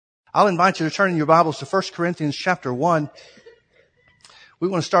I'll invite you to turn in your Bibles to 1 Corinthians chapter 1. We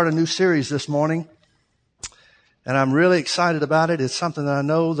want to start a new series this morning, and I'm really excited about it. It's something that I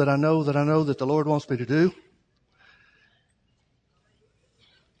know that the Lord wants me to do.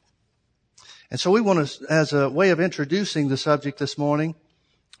 And so we want to, as a way of introducing the subject this morning,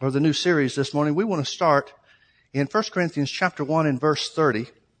 or the new series this morning, we want to start in 1 Corinthians chapter 1 and verse 30.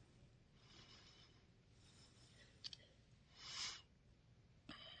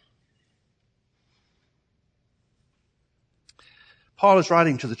 Paul is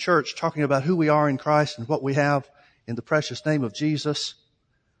writing to the church, talking about who we are in Christ and what we have in the precious name of Jesus.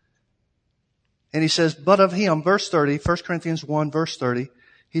 And he says, but of him, verse 30, 1 Corinthians 1, verse 30,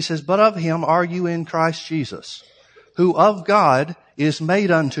 he says, but of him are you in Christ Jesus, who of God is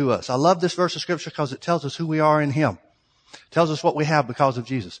made unto us. I love this verse of Scripture because it tells us who we are in him. It tells us what we have because of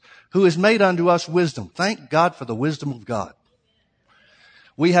Jesus. Who is made unto us wisdom. Thank God for the wisdom of God.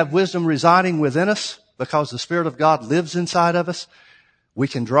 We have wisdom residing within us because the Spirit of God lives inside of us. We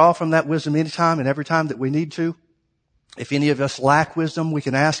can draw from that wisdom anytime and every time that we need to. If any of us lack wisdom, we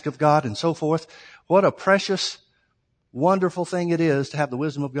can ask of God and so forth. What a precious, wonderful thing it is to have the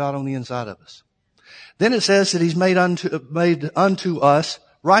wisdom of God on the inside of us. Then it says that he's made unto us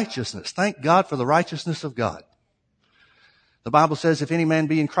righteousness. Thank God for the righteousness of God. The Bible says if any man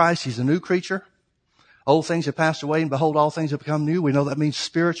be in Christ, he's a new creature. Old things have passed away, and behold, all things have become new. We know that means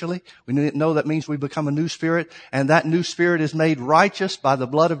spiritually. We know that means we become a new spirit, and that new spirit is made righteous by the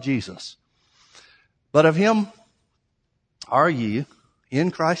blood of Jesus. But of him are ye in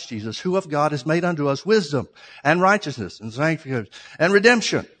Christ Jesus, who of God is made unto us wisdom and righteousness and sanctification and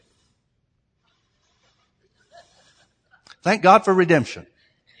redemption. Thank God for redemption.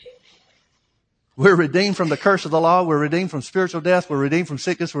 We're redeemed from the curse of the law. We're redeemed from spiritual death. We're redeemed from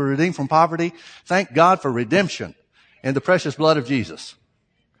sickness. We're redeemed from poverty. Thank God for redemption in the precious blood of Jesus.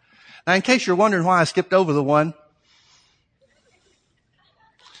 Now, in case you're wondering why I skipped over the one,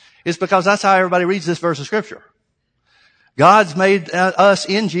 it's because that's how everybody reads this verse of Scripture. God's made us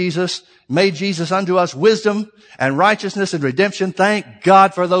in Jesus, made Jesus unto us wisdom and righteousness and redemption. Thank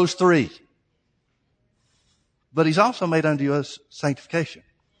God for those three. But he's also made unto us sanctification.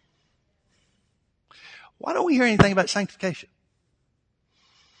 Why don't we hear anything about sanctification?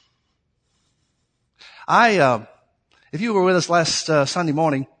 If you were with us last Sunday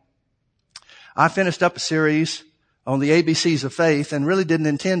morning, I finished up a series on the ABCs of faith and really didn't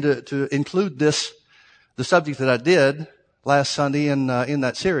intend to include the subject that I did last Sunday in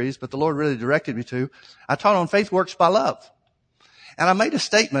that series, but the Lord really directed me to. I taught on faith works by love. And I made a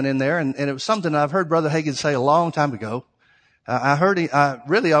statement in there, and it was something I've heard Brother Hagin say a long time ago. I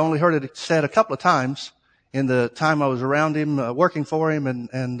only heard it said a couple of times in the time I was around him, working for him,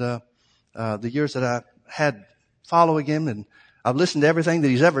 and the years that I had following him. And I've listened to everything that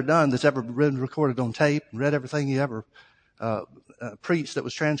he's ever done that's ever been recorded on tape, and read everything he ever preached that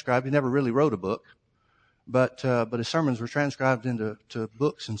was transcribed. He never really wrote a book, but his sermons were transcribed into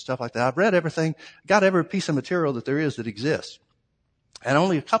books and stuff like that. I've read everything, got every piece of material that there is that exists. And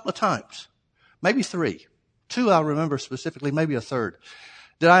only a couple of times, maybe three, two I'll remember specifically, maybe a third,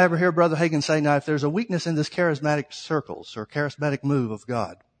 did I ever hear Brother Hagin say, now if there's a weakness in this charismatic circles or charismatic move of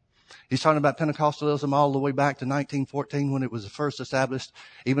God, he's talking about Pentecostalism all the way back to 1914 when it was first established.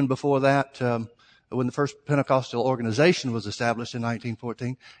 Even before that, when the first Pentecostal organization was established in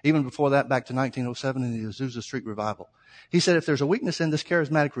 1914, even before that back to 1907 in the Azusa Street Revival. He said if there's a weakness in this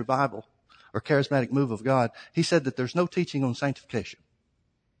charismatic revival or charismatic move of God, he said that there's no teaching on sanctification.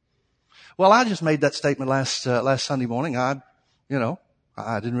 Well, I just made that statement last Sunday morning.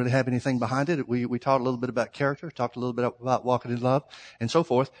 I didn't really have anything behind it. We taught a little bit about character, talked a little bit about walking in love, and so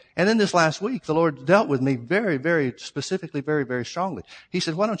forth. And then this last week, the Lord dealt with me very, very specifically, very, very strongly. He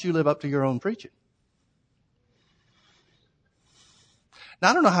said, why don't you live up to your own preaching?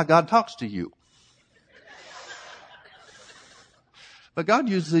 Now, I don't know how God talks to you. But God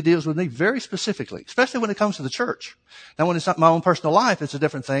usually deals with me very specifically, especially when it comes to the church. Now, when it's not my own personal life, it's a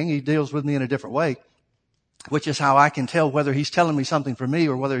different thing. He deals with me in a different way, which is how I can tell whether he's telling me something for me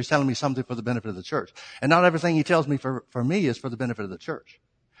or whether he's telling me something for the benefit of the church. And not everything he tells me for me is for the benefit of the church.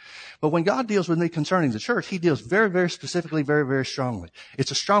 But when God deals with me concerning the church, he deals very, very specifically, very, very strongly.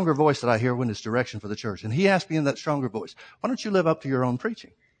 It's a stronger voice that I hear when it's direction for the church. And he asked me in that stronger voice, why don't you live up to your own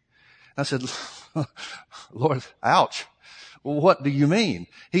preaching? I said, Lord, ouch. Well, what do you mean?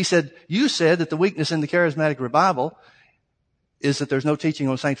 He said, you said that the weakness in the charismatic revival is that there's no teaching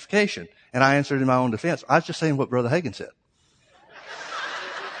on sanctification. And I answered in my own defense. I was just saying what Brother Hagin said.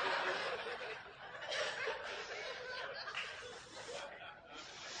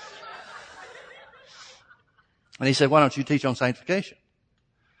 And he said, why don't you teach on sanctification?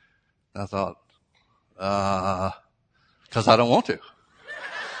 I thought, because I don't want to.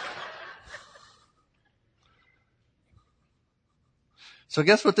 So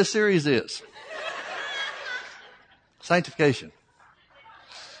guess what this series is? Sanctification.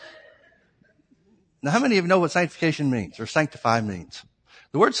 Now, how many of you know what sanctification means or sanctify means?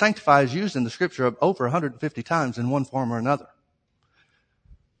 The word sanctify is used in the scripture over 150 times in one form or another.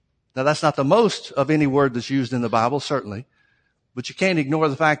 Now, that's not the most of any word that's used in the Bible, certainly, but you can't ignore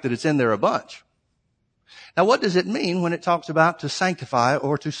the fact that it's in there a bunch. Now, what does it mean when it talks about to sanctify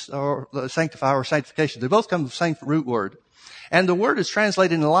or sanctify or sanctification? They both come from the same root word. And the word is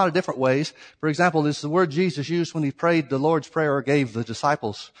translated in a lot of different ways. For example, this is the word Jesus used when he prayed the Lord's Prayer or gave the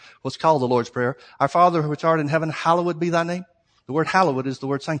disciples what's called the Lord's Prayer. Our Father which art in heaven, hallowed be thy name. The word hallowed is the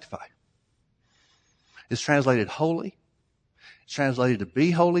word sanctify. It's translated holy. It's translated to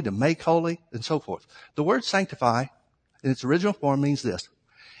be holy, to make holy, and so forth. The word sanctify in its original form means this.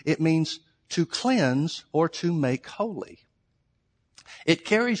 It means to cleanse or to make holy. It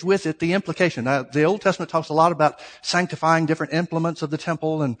carries with it the implication. Now, the Old Testament talks a lot about sanctifying different implements of the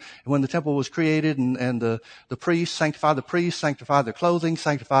temple, and when the temple was created, and the priests sanctify their clothing,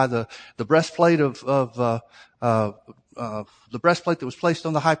 sanctify the breastplate the breastplate that was placed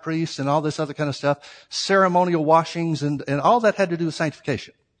on the high priest, and all this other kind of stuff, ceremonial washings, and all that had to do with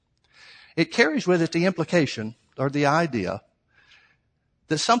sanctification. It carries with it the implication or the idea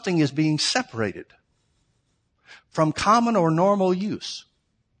that something is being separated from common or normal use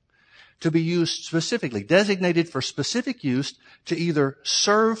to be used specifically, designated for specific use to either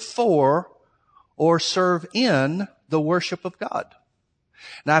serve for or serve in the worship of God.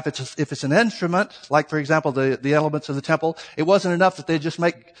 Now, if it's an instrument, like for example the elements of the temple, it wasn't enough that they just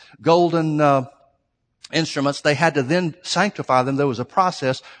make golden instruments. They had to then sanctify them. There was a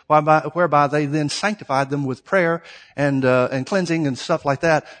process whereby they then sanctified them with prayer and cleansing and stuff like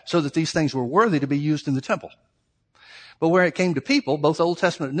that, so that these things were worthy to be used in the temple. But where it came to people, both Old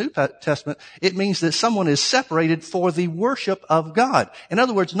Testament and New Testament, it means that someone is separated for the worship of God. In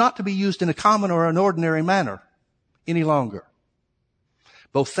other words, not to be used in a common or an ordinary manner any longer.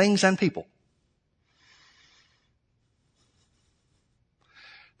 Both things and people.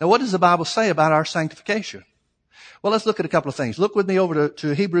 Now, what does the Bible say about our sanctification? Well, let's look at a couple of things. Look with me over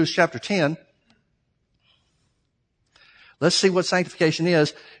to Hebrews chapter 10. Let's see what sanctification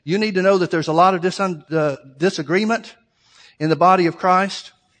is. You need to know that there's a lot of disagreement in the body of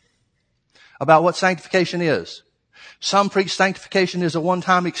Christ about what sanctification is. Some preach sanctification is a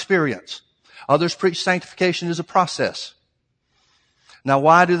one-time experience. Others preach sanctification is a process. Now,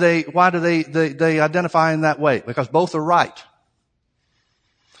 why do they identify in that way? Because both are right.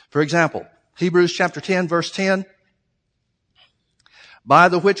 For example, Hebrews chapter 10, verse 10. By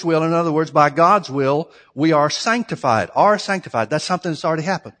the which will, in other words, by God's will, we are sanctified. Are sanctified. That's something that's already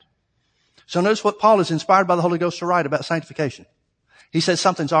happened. So notice what Paul is inspired by the Holy Ghost to write about sanctification. He says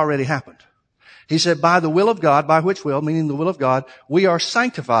something's already happened. He said, by the will of God, by which will, meaning the will of God, we are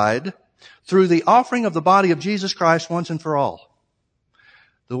sanctified through the offering of the body of Jesus Christ once and for all.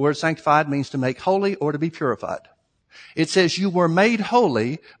 The word sanctified means to make holy or to be purified. It says you were made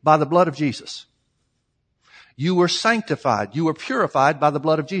holy by the blood of Jesus. You were sanctified. You were purified by the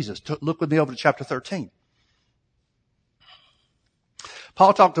blood of Jesus. Look with me over to chapter 13.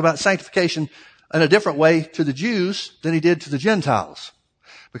 Paul talked about sanctification in a different way to the Jews than he did to the Gentiles,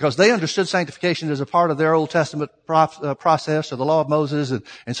 because they understood sanctification as a part of their Old Testament process or the law of Moses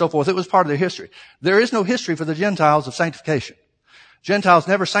and so forth. It was part of their history. There is no history for the Gentiles of sanctification. Gentiles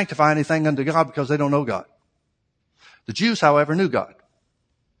never sanctify anything unto God because they don't know God. The Jews, however, knew God.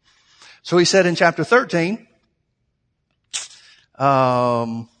 So he said in chapter 13,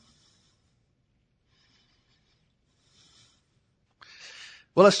 well,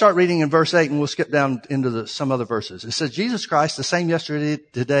 let's start reading in verse 8 and we'll skip down into some other verses. It says, Jesus Christ, the same yesterday,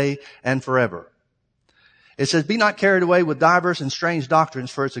 today, and forever. It says, be not carried away with divers and strange doctrines,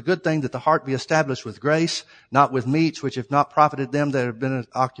 for it's a good thing that the heart be established with grace, not with meats, which have not profited them that have been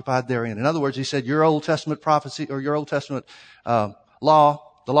occupied therein. In other words, he said, your Old Testament prophecy or your Old Testament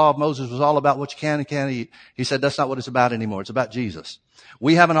law, the law of Moses was all about what you can and can't eat. He said, that's not what it's about anymore. It's about Jesus.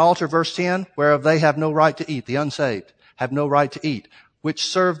 We have an altar, verse 10, whereof they have no right to eat. The unsaved have no right to eat, which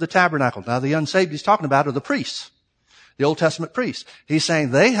serve the tabernacle. Now, the unsaved he's talking about are the priests, the Old Testament priests. He's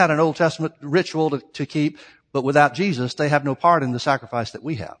saying they had an Old Testament ritual to keep, but without Jesus, they have no part in the sacrifice that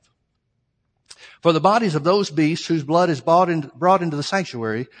we have. For the bodies of those beasts whose blood is brought into the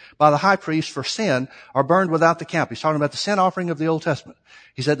sanctuary by the high priest for sin are burned without the camp. He's talking about the sin offering of the Old Testament.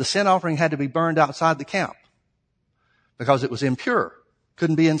 He said the sin offering had to be burned outside the camp because it was impure.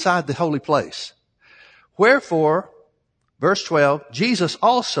 Couldn't be inside the holy place. Wherefore, verse 12, Jesus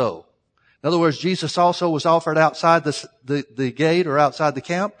also In other words, Jesus also was offered outside the gate or outside the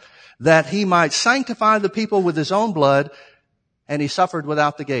camp that he might sanctify the people with his own blood, and he suffered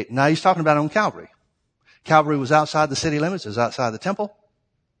without the gate. Now he's talking about on Calvary. Calvary was outside the city limits, it was outside the temple.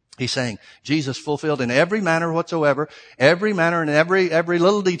 He's saying Jesus fulfilled in every manner whatsoever, every manner and every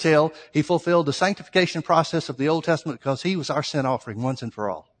little detail, he fulfilled the sanctification process of the Old Testament because he was our sin offering once and for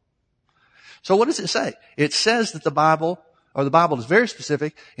all. So what does it say? It says that the Bible is very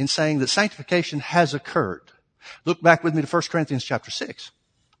specific in saying that sanctification has occurred. Look back with me to 1 Corinthians chapter 6.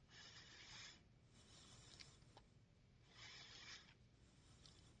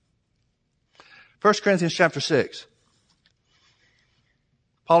 1 Corinthians chapter 6.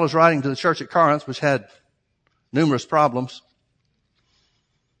 Paul is writing to the church at Corinth, which had numerous problems.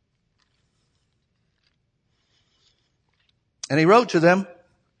 And he wrote to them,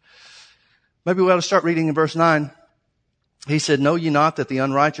 maybe we ought to start reading in verse 9. He said, "Know ye not that the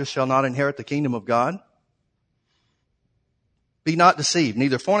unrighteous shall not inherit the kingdom of God? Be not deceived,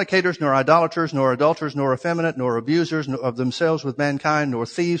 neither fornicators, nor idolaters, nor adulterers, nor effeminate, nor abusers of themselves with mankind, nor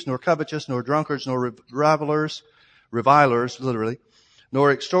thieves, nor covetous, nor drunkards, nor revilers, literally,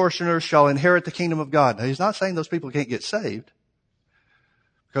 nor extortioners shall inherit the kingdom of God." Now, he's not saying those people can't get saved,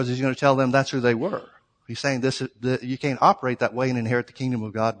 because he's going to tell them that's who they were. He's saying you can't operate that way and inherit the kingdom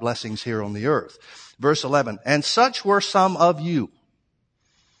of God, blessings here on the earth. Verse 11, "And such were some of you."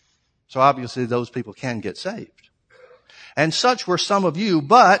 So obviously those people can get saved. "And such were some of you,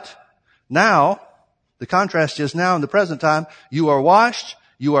 but now," the contrast is now in the present time, "you are washed,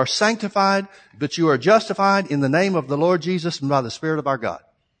 you are sanctified, but you are justified in the name of the Lord Jesus and by the Spirit of our God."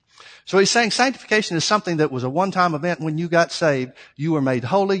 So he's saying sanctification is something that was a one-time event when you got saved. You were made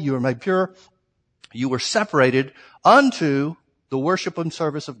holy, you were made pure, you were separated unto the worship and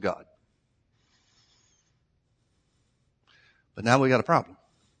service of God. But now we got a problem.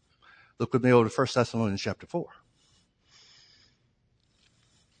 Look with me over to 1 Thessalonians chapter 4.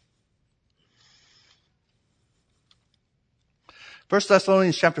 1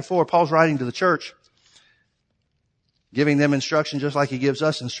 Thessalonians chapter 4, Paul's writing to the church, giving them instruction just like he gives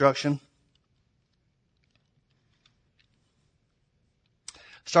us instruction.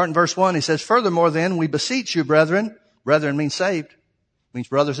 Starting verse 1, he says, "Furthermore then, we beseech you, brethren." Brethren means saved, means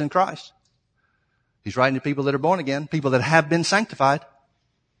brothers in Christ. He's writing to people that are born again, people that have been sanctified,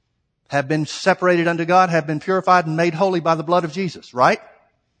 have been separated unto God, have been purified and made holy by the blood of Jesus, right?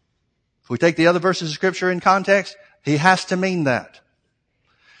 If we take the other verses of Scripture in context, he has to mean that.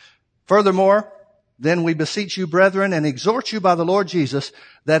 "Furthermore, then we beseech you, brethren, and exhort you by the Lord Jesus,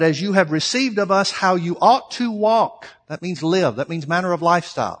 that as you have received of us how you ought to walk," that means live, that means manner of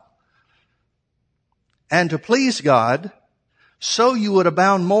lifestyle, "and to please God, so you would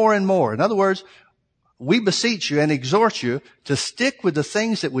abound more and more." In other words, we beseech you and exhort you to stick with the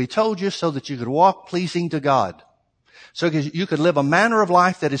things that we told you so that you could walk pleasing to God. So you could live a manner of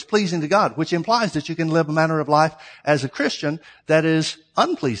life that is pleasing to God, which implies that you can live a manner of life as a Christian that is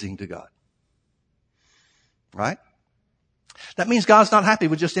unpleasing to God. Right? That means God's not happy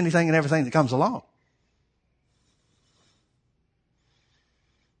with just anything and everything that comes along.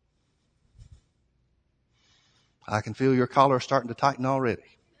 I can feel your collar starting to tighten already.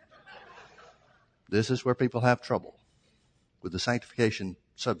 This is where people have trouble with the sanctification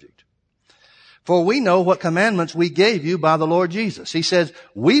subject. "For we know what commandments we gave you by the Lord Jesus." He says,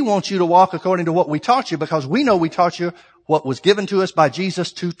 we want you to walk according to what we taught you because we know we taught you what was given to us by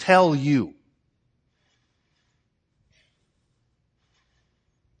Jesus to tell you.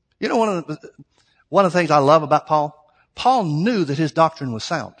 You know, one of the things I love about Paul knew that his doctrine was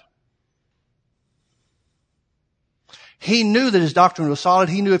sound. He knew that his doctrine was solid.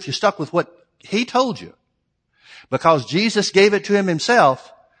 He knew if you stuck with what he told you, because Jesus gave it to him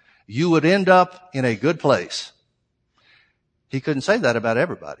himself, you would end up in a good place. He couldn't say that about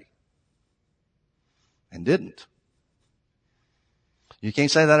everybody. And didn't. You can't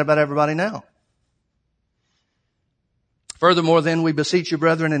say that about everybody now. "Furthermore then, we beseech you,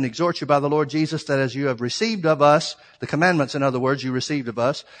 brethren, and exhort you by the Lord Jesus, that as you have received of us," the commandments, in other words, you received of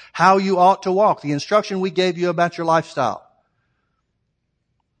us, "how you ought to walk," the instruction we gave you about your lifestyle.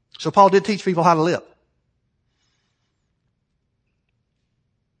 So Paul did teach people how to live.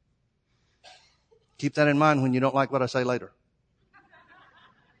 Keep that in mind when you don't like what I say later.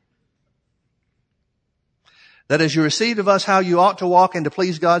 "That as you received of us how you ought to walk and to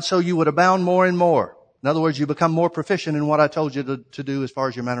please God, so you would abound more and more." In other words, you become more proficient in what I told you to do as far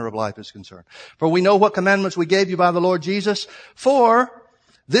as your manner of life is concerned. "For we know what commandments we gave you by the Lord Jesus, for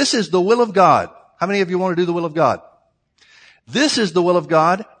this is the will of God." How many of you want to do the will of God? "This is the will of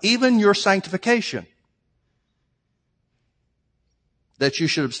God, even your sanctification." that you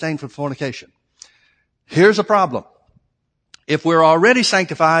should abstain from fornication. Here's a problem. If we're already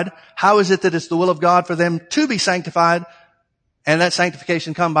sanctified, how is it that it's the will of God for them to be sanctified and that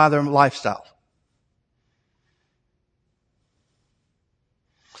sanctification come by their lifestyle?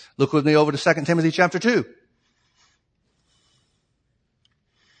 Look with me over to 2 Timothy chapter 2.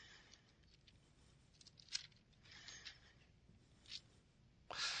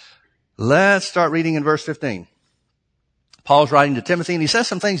 Let's start reading in verse 15. Paul's writing to Timothy, and he says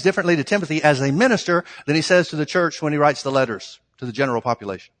some things differently to Timothy as a minister than he says to the church when he writes the letters to the general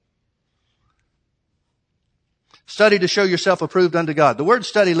population. Study to show yourself approved unto God. The word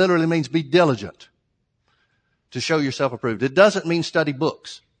study literally means be diligent to show yourself approved. It doesn't mean study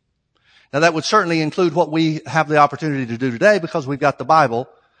books. Now that would certainly include what we have the opportunity to do today because we've got the Bible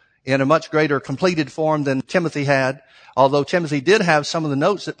in a much greater completed form than Timothy had. Although Timothy did have some of the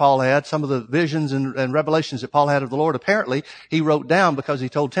notes that Paul had, some of the visions and revelations that Paul had of the Lord, apparently he wrote down because he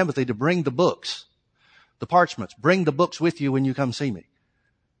told Timothy to bring the books, the parchments, bring the books with you when you come see me.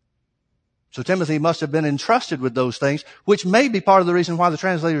 So Timothy must have been entrusted with those things, which may be part of the reason why the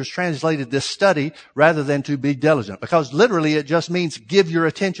translators translated this study rather than to be diligent. Because literally it just means give your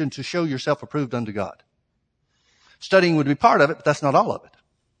attention to show yourself approved unto God. Studying would be part of it, but that's not all of it.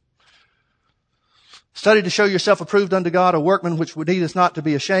 Study to show yourself approved unto God, a workman which needeth not to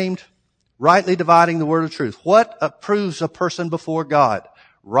be ashamed, rightly dividing the word of truth. What approves a person before God?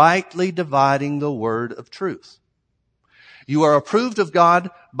 Rightly dividing the word of truth. You are approved of God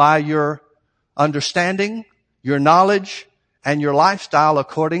by your understanding, your knowledge, and your lifestyle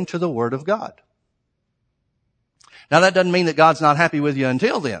according to the word of God. Now that doesn't mean that God's not happy with you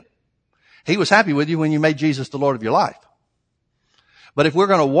until then. He was happy with you when you made Jesus the Lord of your life. But if we're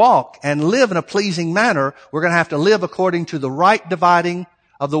going to walk and live in a pleasing manner, we're going to have to live according to the right dividing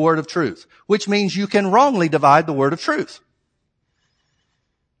of the word of truth, which means you can wrongly divide the word of truth.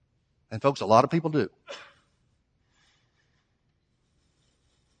 And folks, a lot of people do.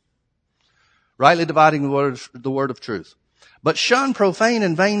 Rightly dividing the word of truth. But shun profane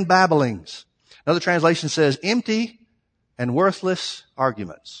and vain babblings. Another translation says empty and worthless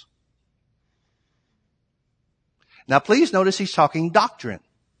arguments. Now please notice he's talking doctrine.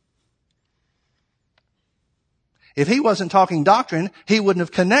 If he wasn't talking doctrine, he wouldn't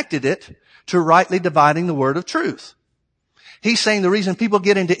have connected it to rightly dividing the word of truth. He's saying the reason people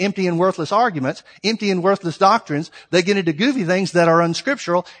get into empty and worthless arguments, empty and worthless doctrines, they get into goofy things that are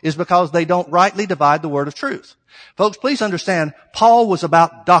unscriptural is because they don't rightly divide the word of truth. Folks, please understand, Paul was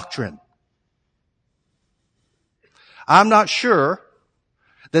about doctrine. I'm not sure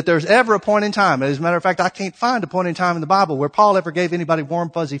that there's ever a point in time, as a matter of fact, I can't find a point in time in the Bible where Paul ever gave anybody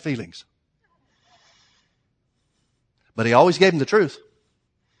warm, fuzzy feelings. But he always gave them the truth.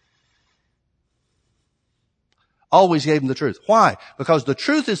 Always gave him the truth. Why? Because the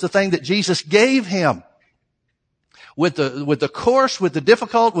truth is the thing that Jesus gave him. With the coarse, with the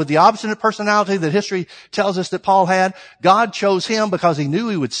difficult, with the obstinate personality that history tells us that Paul had, God chose him because he knew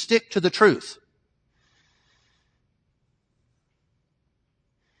he would stick to the truth.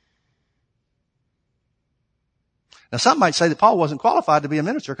 Now some might say that Paul wasn't qualified to be a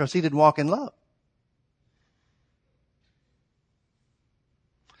minister because he didn't walk in love.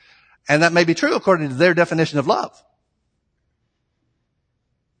 And that may be true according to their definition of love.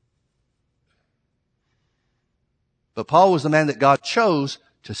 But Paul was the man that God chose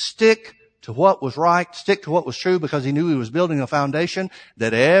to stick to what was right, stick to what was true, because he knew he was building a foundation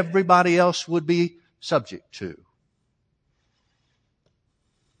that everybody else would be subject to.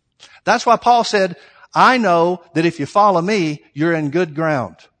 That's why Paul said, I know that if you follow me, you're in good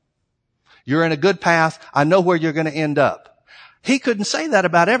ground. You're in a good path. I know where you're going to end up. He couldn't say that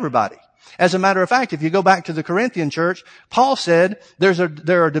about everybody. As a matter of fact, if you go back to the Corinthian church, Paul said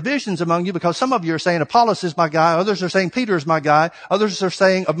there are divisions among you because some of you are saying Apollos is my guy, others are saying Peter is my guy, others are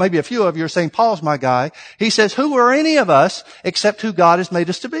saying, maybe a few of you are saying Paul's my guy. He says, who are any of us except who God has made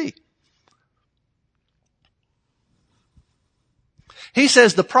us to be? He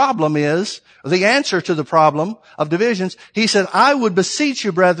says the problem is, the answer to the problem of divisions, he said, I would beseech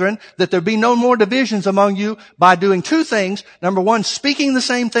you, brethren, that there be no more divisions among you by doing two things. Number one, speaking the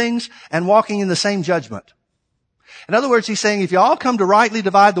same things and walking in the same judgment. In other words, he's saying if you all come to rightly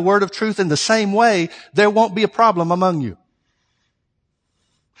divide the word of truth in the same way, there won't be a problem among you.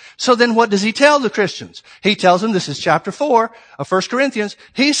 So then what does he tell the Christians? He tells them, this is chapter 4 of 1 Corinthians,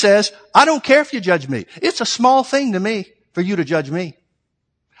 he says, I don't care if you judge me. It's a small thing to me for you to judge me.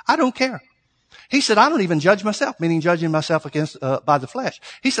 I don't care. He said, I don't even judge myself, meaning judging myself against by the flesh.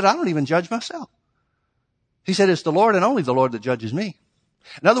 He said, I don't even judge myself. He said, it's the Lord and only the Lord that judges me.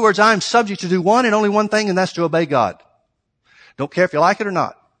 In other words, I am subject to do one and only one thing, and that's to obey God. Don't care if you like it or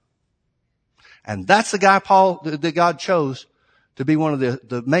not. And that's the guy that God chose to be one of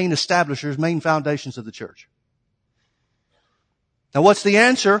the main establishers, main foundations of the church. Now what's the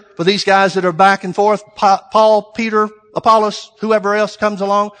answer for these guys that are back and forth? Paul, Peter, Apollos, whoever else comes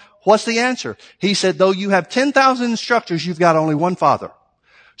along. What's the answer? He said, though you have 10,000 instructors, you've got only one Father.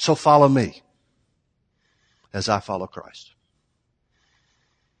 So follow me as I follow Christ.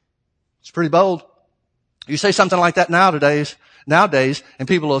 It's pretty bold. You say something like that nowadays, and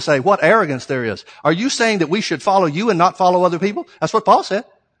people will say, what arrogance there is. Are you saying that we should follow you and not follow other people? That's what Paul said.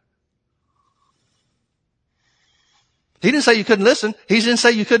 He didn't say you couldn't listen. He didn't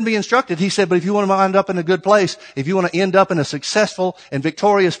say you couldn't be instructed. He said, but if you want to wind up in a good place, if you want to end up in a successful and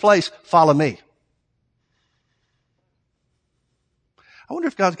victorious place, follow me. I wonder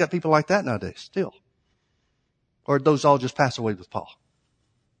if God's got people like that nowadays still. Or did those all just pass away with Paul?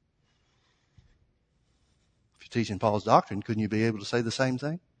 If you're teaching Paul's doctrine, couldn't you be able to say the same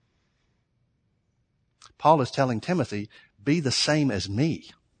thing? Paul is telling Timothy, be the same as me.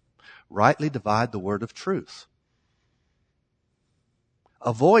 Rightly divide the word of truth.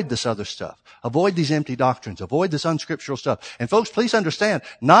 Avoid this other stuff. Avoid these empty doctrines. Avoid this unscriptural stuff. And folks, please understand,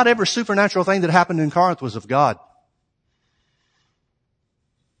 not every supernatural thing that happened in Corinth was of God.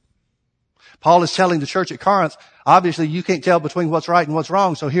 Paul is telling the church at Corinth, obviously you can't tell between what's right and what's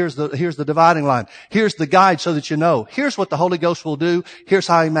wrong, so here's the dividing line. Here's the guide so that you know. Here's what the Holy Ghost will do. Here's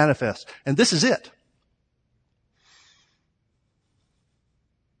how He manifests. And this is it.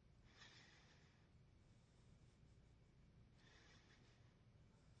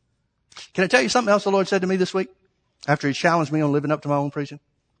 Can I tell you something else the Lord said to me this week after He challenged me on living up to my own preaching?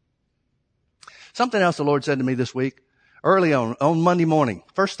 Something else the Lord said to me this week early on Monday morning.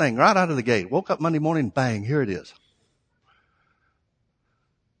 First thing, right out of the gate. Woke up Monday morning, bang, here it is.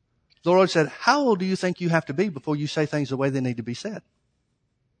 The Lord said, how old do you think you have to be before you say things the way they need to be said?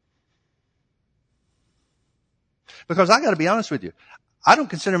 Because I got to be honest with you. I don't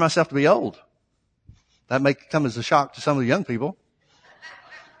consider myself to be old. That may come as a shock to some of the young people.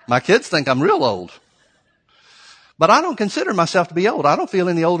 My kids think I'm real old. But I don't consider myself to be old. I don't feel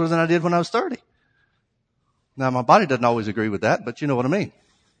any older than I did when I was 30. Now, my body doesn't always agree with that, but you know what I mean.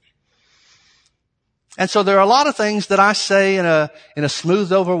 And so there are a lot of things that I say in a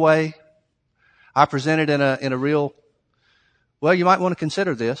smoothed over way. I present it in a real, well, you might want to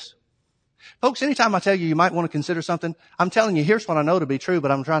consider this. Folks, anytime I tell you might want to consider something, I'm telling you, here's what I know to be true, but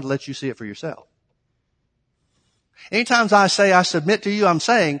I'm trying to let you see it for yourself. Anytime I say I submit to you, I'm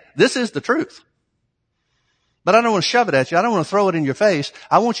saying this is the truth. But I don't want to shove it at you. I don't want to throw it in your face.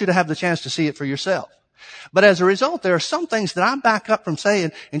 I want you to have the chance to see it for yourself. But as a result, there are some things that I back up from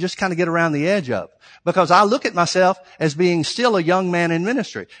saying and just kind of get around the edge of. Because I look at myself as being still a young man in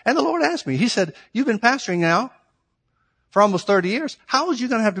ministry. And the Lord asked me, He said, you've been pastoring now for almost 30 years. How old are you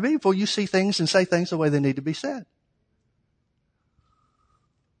going to have to be before you see things and say things the way they need to be said?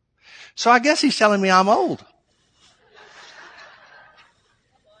 So I guess He's telling me I'm old.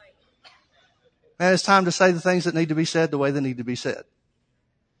 And it's time to say the things that need to be said the way they need to be said.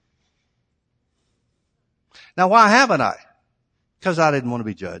 Now, why haven't I? Because I didn't want to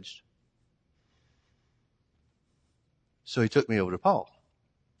be judged. So He took me over to Paul.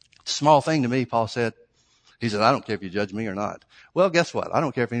 It's a small thing to me, Paul said. He said, I don't care if you judge me or not. Well, guess what? I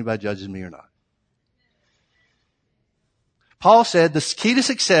don't care if anybody judges me or not. Paul said the key to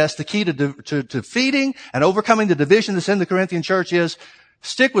success, the key to defeating and overcoming the division that's in the Corinthian church is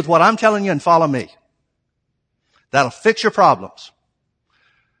stick with what I'm telling you and follow me. That'll fix your problems.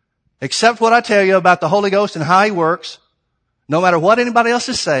 Accept what I tell you about the Holy Ghost and how He works, no matter what anybody else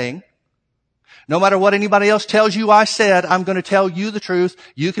is saying, no matter what anybody else tells you I said, I'm going to tell you the truth.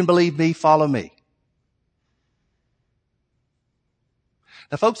 You can believe me, follow me.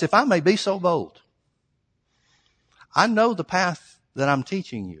 Now folks, if I may be so bold, I know the path that I'm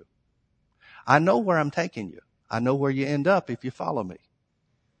teaching you. I know where I'm taking you. I know where you end up if you follow me.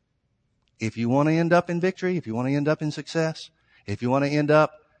 If you want to end up in victory, if you want to end up in success, if you want to end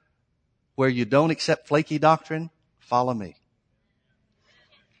up where you don't accept flaky doctrine, follow me.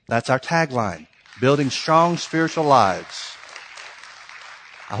 That's our tagline, building strong spiritual lives.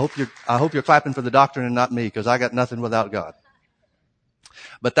 I hope you're clapping for the doctrine and not me, because I got nothing without God.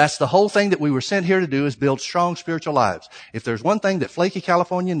 But that's the whole thing that we were sent here to do, is build strong spiritual lives. If there's one thing that flaky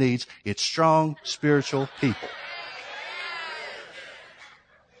California needs, it's strong spiritual people.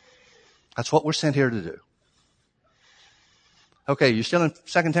 That's what we're sent here to do. Okay, you still in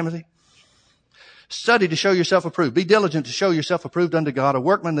 2 Timothy? Study to show yourself approved. Be diligent to show yourself approved unto God, a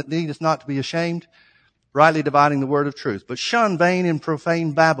workman that needeth not to be ashamed, rightly dividing the word of truth. But shun vain and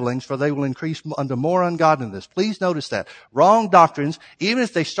profane babblings, for they will increase unto more ungodliness. Please notice that. Wrong doctrines, even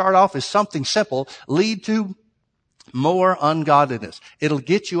if they start off as something simple, lead to more ungodliness. It'll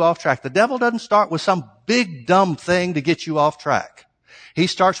get you off track. The devil doesn't start with some big dumb thing to get you off track. He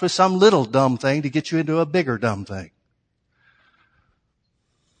starts with some little dumb thing to get you into a bigger dumb thing.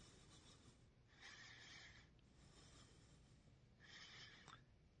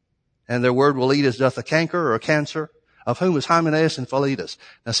 And their word will eat as doth a canker or a cancer, of whom is Hymenaeus and Philetus.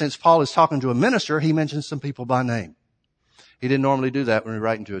 Now, since Paul is talking to a minister, he mentions some people by name. He didn't normally do that when he's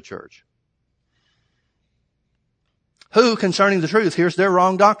writing to a church. Who concerning the truth, here's their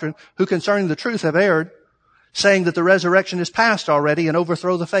wrong doctrine, who concerning the truth have erred, saying that the resurrection is past already and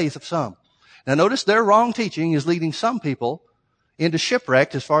overthrow the faith of some. Now notice their wrong teaching is leading some people into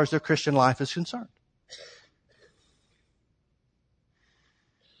shipwreck as far as their Christian life is concerned.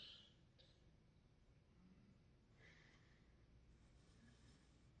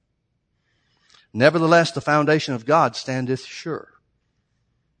 Nevertheless, the foundation of God standeth sure.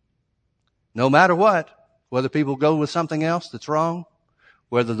 No matter what, whether people go with something else that's wrong,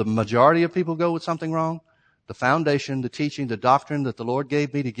 whether the majority of people go with something wrong, the foundation, the teaching, the doctrine that the Lord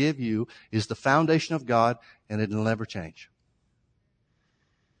gave me to give you is the foundation of God, and it will never change.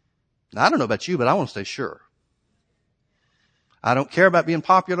 Now, I don't know about you, but I want to stay sure. I don't care about being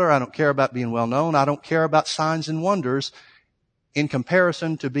popular. I don't care about being well known. I don't care about signs and wonders in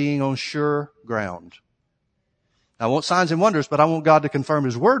comparison to being on sure ground. I want signs and wonders, but I want God to confirm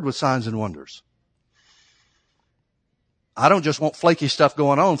His word with signs and wonders. I don't just want flaky stuff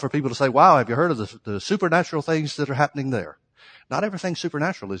going on for people to say, wow, have you heard of the supernatural things that are happening there? Not everything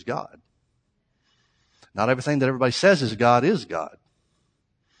supernatural is God. Not everything that everybody says is God is God.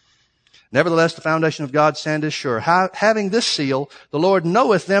 Nevertheless, the foundation of God standeth sure. Having this seal, the Lord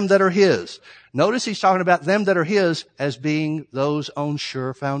knoweth them that are His. Notice He's talking about them that are His as being those on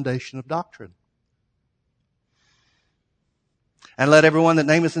sure foundation of doctrine. And let everyone that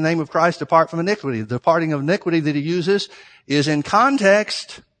nameth the name of Christ depart from iniquity. The departing of iniquity that he uses is in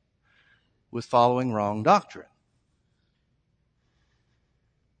context with following wrong doctrine.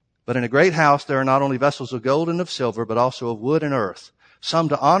 But in a great house there are not only vessels of gold and of silver, but also of wood and earth, some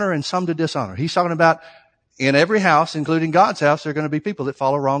to honor and some to dishonor. He's talking about in every house, including God's house, there are going to be people that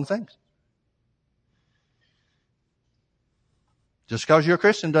follow wrong things. Just because you're a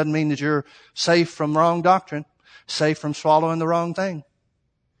Christian doesn't mean that you're safe from wrong doctrine. Safe from swallowing the wrong thing.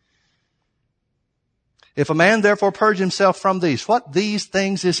 If a man therefore purge himself from these, what these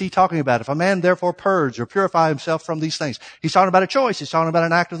things is he talking about? If a man therefore purge or purify himself from these things, he's talking about a choice. He's talking about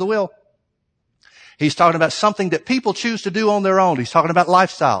an act of the will. He's talking about something that people choose to do on their own. He's talking about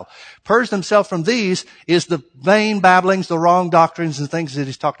lifestyle. Purge themselves from these is the vain babblings, the wrong doctrines and things that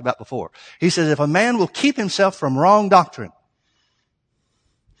he's talked about before. He says if a man will keep himself from wrong doctrine,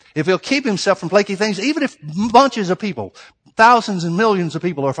 if he'll keep himself from flaky things, even if bunches of people, thousands and millions of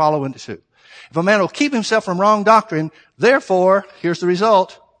people are following suit. If a man will keep himself from wrong doctrine, therefore, here's the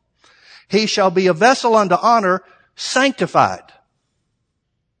result, he shall be a vessel unto honor, sanctified.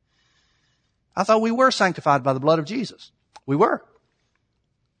 I thought we were sanctified by the blood of Jesus. We were.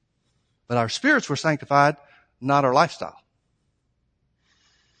 But our spirits were sanctified, not our lifestyle.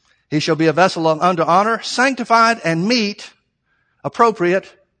 He shall be a vessel unto honor, sanctified and meet,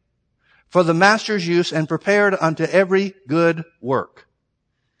 appropriate, for the master's use and prepared unto every good work.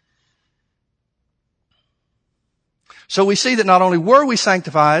 So we see that not only were we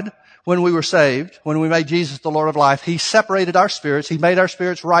sanctified when we were saved, when we made Jesus the Lord of life, He separated our spirits. He made our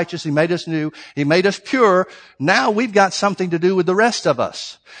spirits righteous. He made us new. He made us pure. Now we've got something to do with the rest of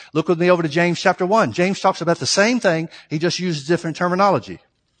us. Look with me over to James chapter 1. James talks about the same thing. He just uses different terminology.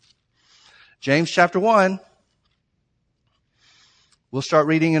 James chapter 1. We'll start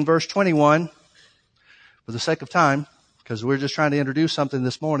reading in verse 21 for the sake of time, because we're just trying to introduce something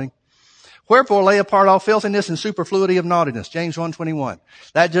this morning. Wherefore lay apart all filthiness and superfluity of naughtiness. James 1:21.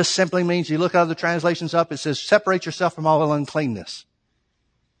 That just simply means, you look other translations up, it says, separate yourself from all uncleanness.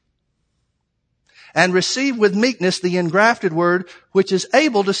 And receive with meekness the engrafted word, which is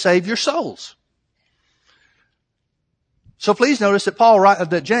able to save your souls. So please notice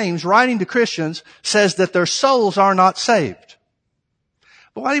that James, writing to Christians, says that their souls are not saved.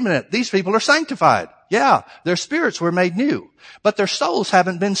 But wait a minute, these people are sanctified. Yeah, their spirits were made new, but their souls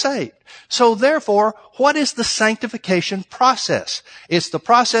haven't been saved. So therefore, what is the sanctification process? It's the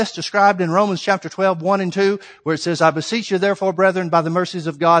process described in Romans chapter 12, 1 and 2, where it says, I beseech you therefore, brethren, by the mercies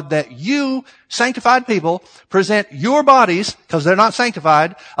of God, that you, sanctified people, present your bodies, because they're not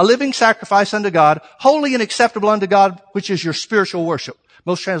sanctified, a living sacrifice unto God, holy and acceptable unto God, which is your spiritual worship.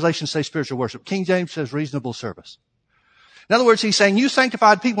 Most translations say spiritual worship. King James says reasonable service. In other words, he's saying you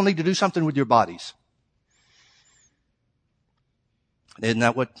sanctified people need to do something with your bodies. Isn't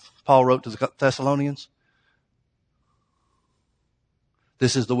that what Paul wrote to the Thessalonians?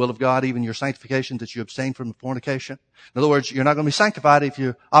 This is the will of God, even your sanctification, that you abstain from fornication. In other words, you're not going to be sanctified if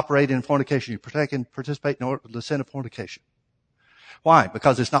you operate in fornication. You participate in the sin of fornication. Why?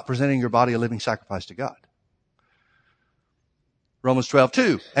 Because it's not presenting your body a living sacrifice to God. Romans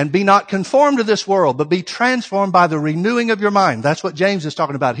 12:2. And be not conformed to this world, but be transformed by the renewing of your mind. That's what James is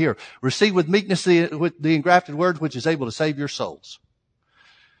talking about here. Receive with meekness the engrafted word which is able to save your souls.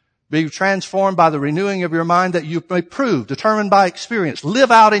 Be transformed by the renewing of your mind that you may prove, determined by experience,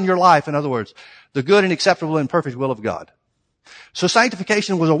 live out in your life, in other words, the good and acceptable and perfect will of God. So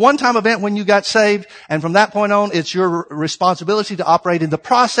sanctification was a one-time event when you got saved, and from that point on, it's your responsibility to operate in the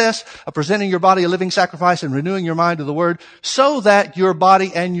process of presenting your body a living sacrifice and renewing your mind to the Word so that your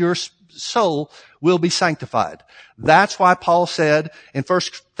body and your soul will be sanctified. That's why Paul said in 1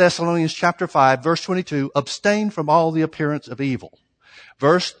 Thessalonians chapter 5, verse 22, abstain from all the appearance of evil.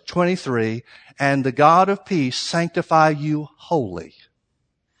 Verse 23, and the God of peace sanctify you wholly.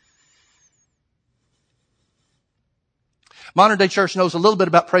 Modern day church knows a little bit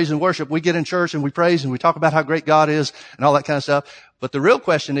about praise and worship. We get in church and we praise and we talk about how great God is and all that kind of stuff. But the real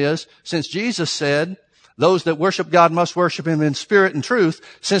question is, since Jesus said, those that worship God must worship Him in spirit and truth,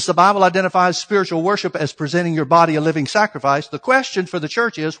 since the Bible identifies spiritual worship as presenting your body a living sacrifice, the question for the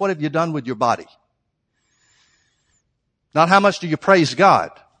church is, what have you done with your body? Not how much do you praise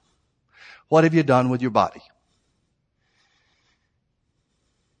God? What have you done with your body?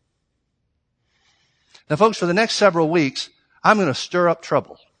 Now, folks, for the next several weeks, I'm going to stir up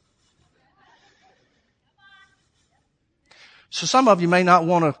trouble. So some of you may not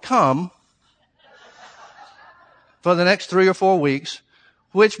want to come for the next 3 or 4 weeks,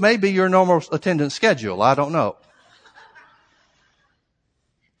 which may be your normal attendance schedule. I don't know.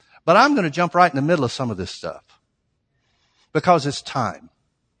 But I'm going to jump right in the middle of some of this stuff because it's time.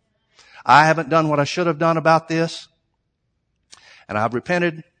 I haven't done what I should have done about this, and I've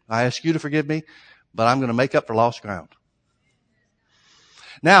repented. I ask you to forgive me, but I'm going to make up for lost ground.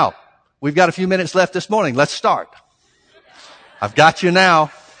 Now, we've got a few minutes left this morning. Let's start. I've got you now.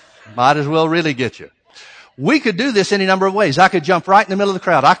 Might as well really get you. We could do this any number of ways. I could jump right in the middle of the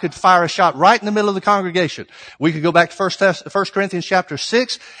crowd. I could fire a shot right in the middle of the congregation. We could go back to 1 Corinthians chapter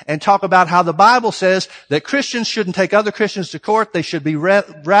 6 and talk about how the Bible says that Christians shouldn't take other Christians to court. They should be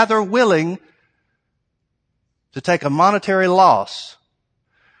rather willing to take a monetary loss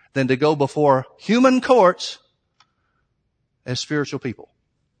than to go before human courts as spiritual people.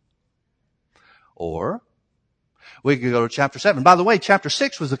 Or we could go to chapter 7. By the way, chapter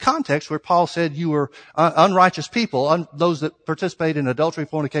 6 was the context where Paul said you were unrighteous people, those that participate in adultery,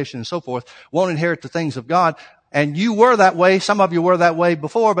 fornication, and so forth, won't inherit the things of God. And you were that way. Some of you were that way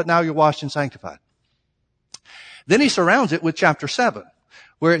before, but now you're washed and sanctified. Then he surrounds it with chapter 7,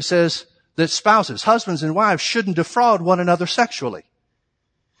 where it says that spouses, husbands and wives, shouldn't defraud one another sexually.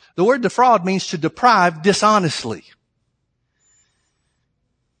 The word defraud means to deprive dishonestly.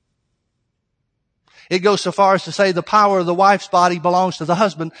 It goes so far as to say the power of the wife's body belongs to the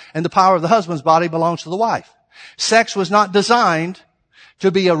husband and the power of the husband's body belongs to the wife. Sex was not designed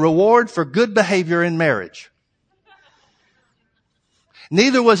to be a reward for good behavior in marriage.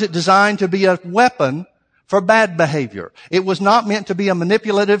 Neither was it designed to be a weapon for bad behavior. It was not meant to be a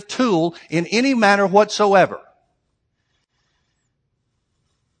manipulative tool in any manner whatsoever.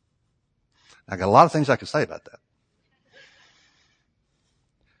 I got a lot of things I could say about that.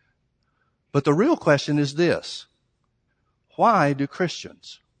 But the real question is this. Why do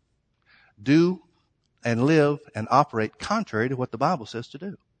Christians do and live and operate contrary to what the Bible says to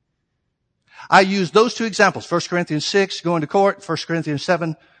do? I use those two examples, 1 Corinthians 6, going to court, 1 Corinthians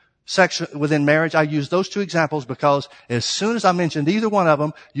 7, sex within marriage. I use those two examples because as soon as I mentioned either one of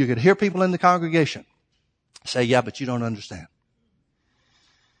them, you could hear people in the congregation say, yeah, but you don't understand.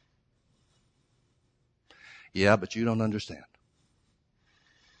 Yeah, but you don't understand.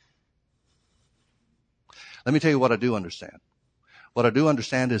 Let me tell you what I do understand. What I do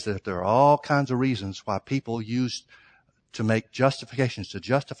understand is that there are all kinds of reasons why people use to make justifications, to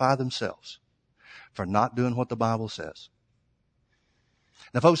justify themselves for not doing what the Bible says.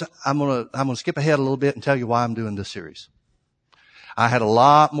 Now, folks, I'm gonna skip ahead a little bit and tell you why I'm doing this series. I had a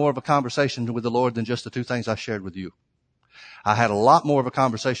lot more of a conversation with the Lord than just the two things I shared with you. I had a lot more of a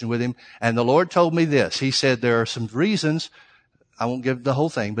conversation with Him, and the Lord told me this. He said there are some reasons, I won't give the whole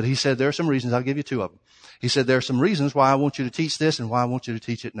thing, but He said there are some reasons, I'll give you two of them. He said there are some reasons why I want you to teach this and why I want you to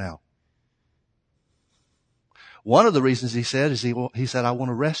teach it now. One of the reasons he said is he said, I want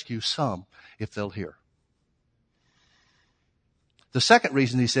to rescue some if they'll hear. The second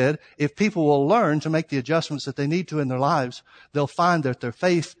reason he said, if people will learn to make the adjustments that they need to in their lives, they'll find that their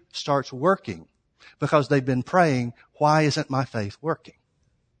faith starts working because they've been praying, why isn't my faith working?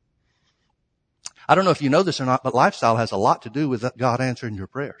 I don't know if you know this or not, but lifestyle has a lot to do with God answering your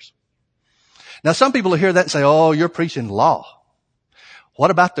prayers. Now, some people will hear that and say, oh, you're preaching law.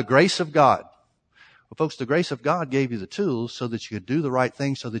 What about the grace of God? Well, folks, the grace of God gave you the tools so that you could do the right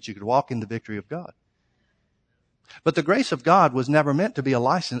thing, so that you could walk in the victory of God. But the grace of God was never meant to be a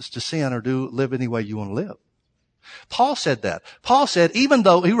license to sin or live any way you want to live. Paul said that. Paul said, even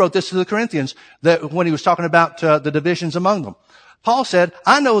though he wrote this to the Corinthians, that when he was talking about the divisions among them, Paul said,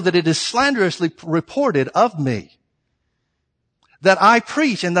 I know that it is slanderously reported of me that I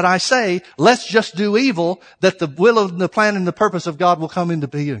preach and that I say, let's just do evil, that the will of the plan and the purpose of God will come into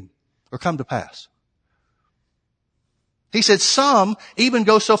being or come to pass. He said, some even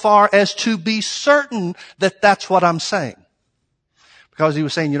go so far as to be certain that that's what I'm saying. Because he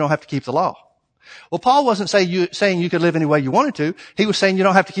was saying you don't have to keep the law. Well, Paul wasn't saying you could live any way you wanted to. He was saying you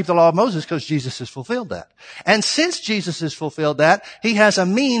don't have to keep the law of Moses because Jesus has fulfilled that. And since Jesus has fulfilled that, he has a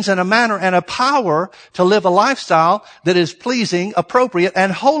means and a manner and a power to live a lifestyle that is pleasing, appropriate,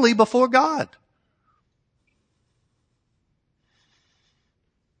 and holy before God.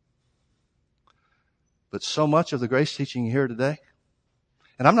 But so much of the grace teaching you hear today,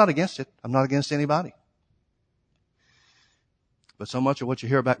 and I'm not against it. I'm not against anybody. But so much of what you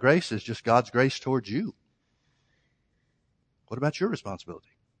hear about grace is just God's grace towards you. What about your responsibility?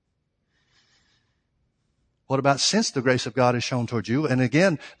 What about since the grace of God is shown towards you? And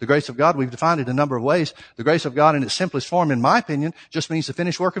again, the grace of God, we've defined it a number of ways. The grace of God in its simplest form, in my opinion, just means the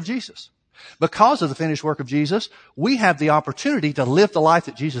finished work of Jesus. Because of the finished work of Jesus, we have the opportunity to live the life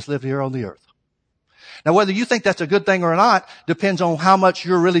that Jesus lived here on the earth. Now, whether you think that's a good thing or not depends on how much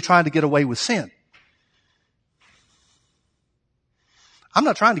you're really trying to get away with sin. I'm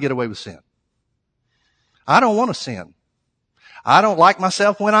not trying to get away with sin. I don't want to sin. I don't like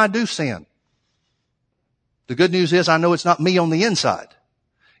myself when I do sin. The good news is I know it's not me on the inside.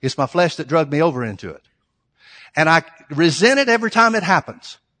 It's my flesh that drugged me over into it. And I resent it every time it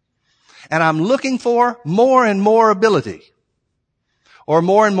happens. And I'm looking for more and more ability or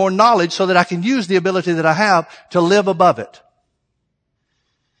more and more knowledge so that I can use the ability that I have to live above it.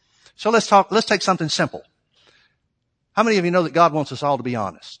 So let's take something simple. How many of you know that God wants us all to be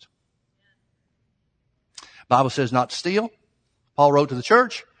honest? The Bible says not to steal. Paul wrote to the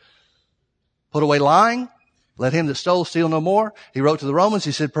church, put away lying. Let him that stole steal no more. He wrote to the Romans,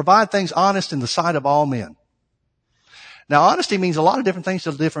 he said, provide things honest in the sight of all men. Now, honesty means a lot of different things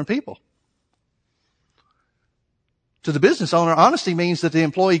to different people. To the business owner, honesty means that the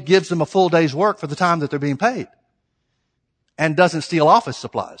employee gives them a full day's work for the time that they're being paid and doesn't steal office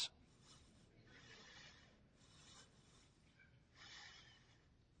supplies.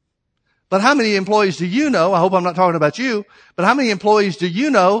 But how many employees do you know, I hope I'm not talking about you, but how many employees do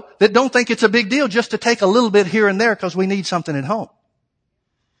you know that don't think it's a big deal just to take a little bit here and there because we need something at home?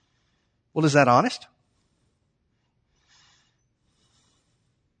 Well, is that honest?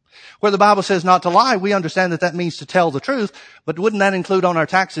 Where the Bible says not to lie, we understand that that means to tell the truth, but wouldn't that include on our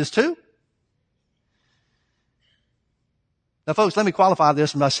taxes too? Now, folks, let me qualify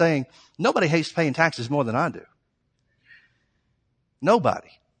this by saying nobody hates paying taxes more than I do. Nobody.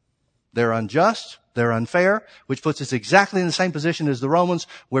 They're unjust. They're unfair, which puts us exactly in the same position as the Romans,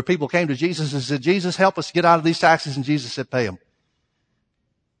 where people came to Jesus and said, Jesus, help us get out of these taxes. And Jesus said, pay them.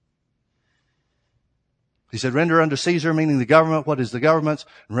 He said, render unto Caesar, meaning the government, what is the government's,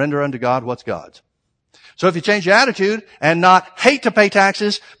 and render unto God what's God's. So if you change your attitude and not hate to pay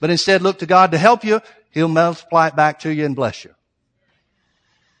taxes, but instead look to God to help you, He'll multiply it back to you and bless you.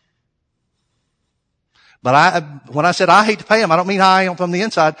 But when I said I hate to pay them, I don't mean I am from the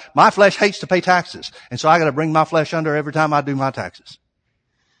inside. My flesh hates to pay taxes. And so I got to bring my flesh under every time I do my taxes.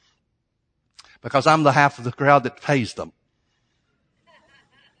 Because I'm the half of the crowd that pays them.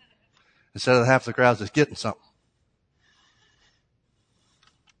 Instead of the half of the crowd that's getting something.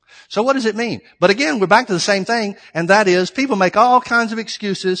 So what does it mean? But again, we're back to the same thing, and that is people make all kinds of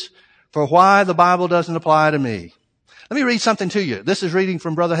excuses for why the Bible doesn't apply to me. Let me read something to you. This is reading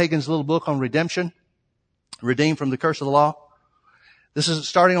from Brother Hagin's little book on redemption. Redeemed from the curse of the law. This is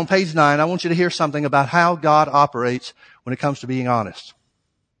starting on page 9. I want you to hear something about how God operates when it comes to being honest.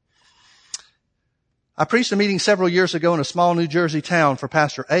 I preached a meeting several years ago in a small New Jersey town for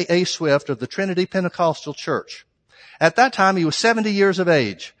Pastor A.A. Swift of the Trinity Pentecostal Church. At that time, he was 70 years of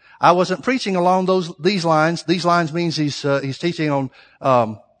age. I wasn't preaching along these lines. These lines means he's teaching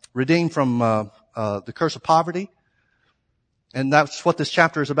on redeemed from the curse of poverty. And that's what this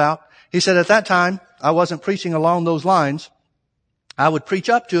chapter is about. He said at that time, I wasn't preaching along those lines. I would preach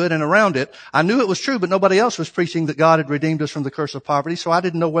up to it and around it. I knew it was true, but nobody else was preaching that God had redeemed us from the curse of poverty, so I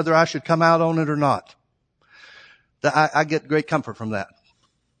didn't know whether I should come out on it or not. I get great comfort from that.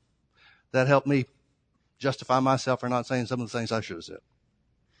 That helped me justify myself for not saying some of the things I should have said.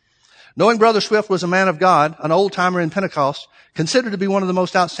 Knowing Brother Swift was a man of God, an old-timer in Pentecost, considered to be one of the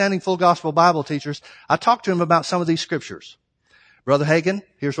most outstanding full gospel Bible teachers, I talked to him about some of these scriptures. Brother Hagin,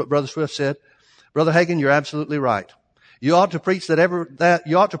 here's what Brother Swift said. Brother Hagin, you're absolutely right. You ought to preach that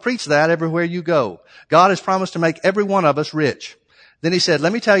everywhere you go. God has promised to make every one of us rich. Then he said,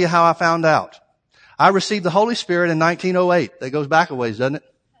 let me tell you how I found out. I received the Holy Spirit in 1908. That goes back a ways, doesn't it?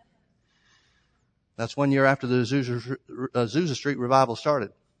 That's 1 year after the Azusa Street revival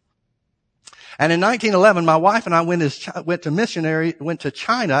started. And in 1911, my wife and I went to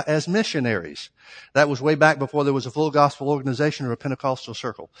China as missionaries. That was way back before there was a full gospel organization or a Pentecostal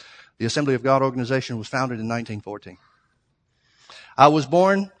circle. The Assembly of God organization was founded in 1914. I was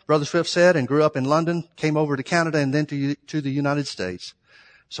born, Brother Swift said, and grew up in London, came over to Canada and then to the United States.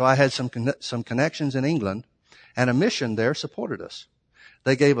 So I had some connections in England, and a mission there supported us.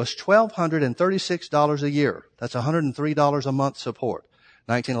 They gave us $1,236 a year. That's $103 a month support.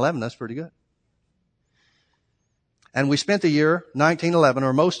 1911, that's pretty good. And we spent the year 1911,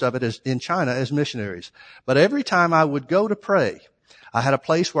 or most of it, in China as missionaries. But every time I would go to pray, I had a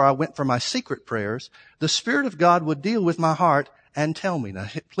place where I went for my secret prayers. The Spirit of God would deal with my heart and tell me. Now,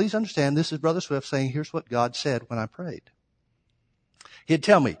 please understand, this is Brother Swift saying, here's what God said when I prayed. He'd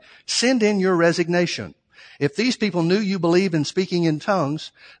tell me, send in your resignation. If these people knew you believe in speaking in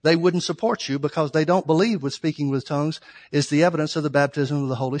tongues, they wouldn't support you because they don't believe with speaking with tongues is the evidence of the baptism of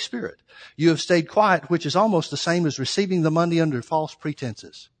the Holy Spirit. You have stayed quiet, which is almost the same as receiving the money under false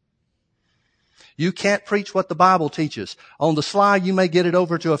pretenses. You can't preach what the Bible teaches. On the sly, you may get it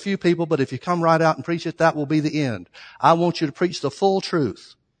over to a few people, but if you come right out and preach it, that will be the end. I want you to preach the full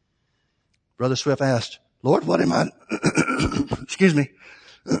truth. Brother Swift asked, Lord, what am I, excuse me.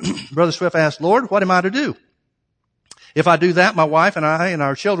 Brother Swift asked, Lord, what am I to do? If I do that, my wife and I and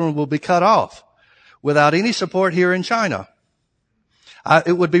our children will be cut off without any support here in China.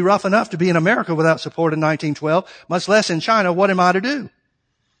 It would be rough enough to be in America without support in 1912, much less in China. What am I to do?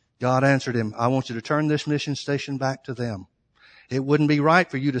 God answered him, I want you to turn this mission station back to them. It wouldn't be right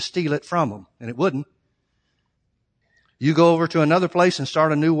for you to steal it from them, and it wouldn't. You go over to another place and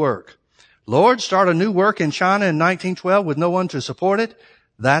start a new work. Lord, start a new work in China in 1912 with no one to support it?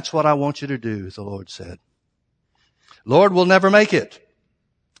 That's what I want you to do, the Lord said. Lord, we'll never make it.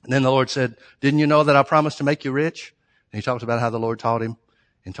 And then the Lord said, didn't you know that I promised to make you rich? And he talked about how the Lord taught him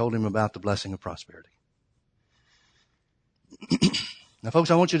and told him about the blessing of prosperity. Now,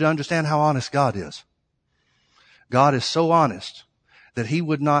 folks, I want you to understand how honest God is. God is so honest that he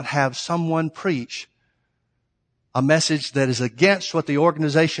would not have someone preach a message that is against what the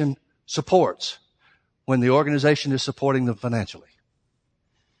organization supports when the organization is supporting them financially.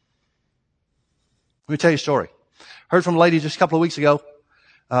 Let me tell you a story. Heard from a lady just a couple of weeks ago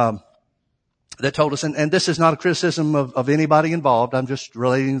that told us, and this is not a criticism of anybody involved. I'm just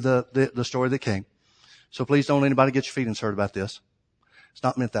relating the story that came. So please don't let anybody get your feelings hurt about this. It's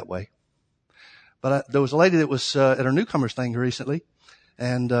not meant that way. But there was a lady that was at our newcomers thing recently,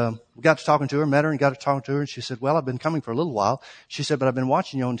 and we got to talking to her, met her, and got to talking to her, and she said, well, I've been coming for a little while. She said, but I've been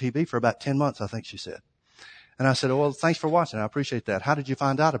watching you on TV for about 10 months, I think she said. And I said, oh, well, thanks for watching. I appreciate that. How did you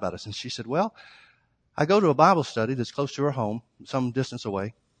find out about us? And she said, well, I go to a Bible study that's close to her home, some distance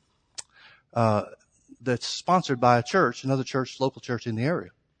away, that's sponsored by a church, another church, local church in the area.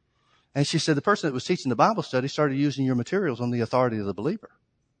 And she said the person that was teaching the Bible study started using your materials on the authority of the believer.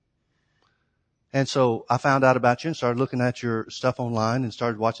 And so I found out about you and started looking at your stuff online and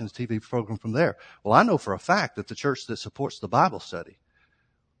started watching the TV program from there. Well, I know for a fact that the church that supports the Bible study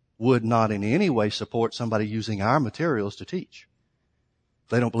would not in any way support somebody using our materials to teach.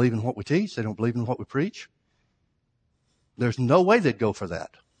 They don't believe in what we teach. They don't believe in what we preach. There's no way they'd go for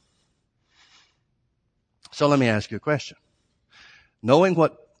that. So let me ask you a question. Knowing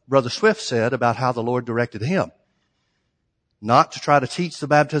what Brother Swift said about how the Lord directed him not to try to teach the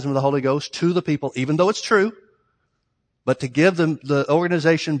baptism of the Holy Ghost to the people, even though it's true, but to give them the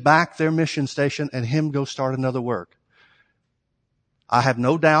organization back their mission station and him go start another work. I have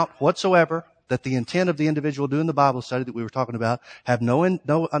no doubt whatsoever that the intent of the individual doing the Bible study that we were talking about have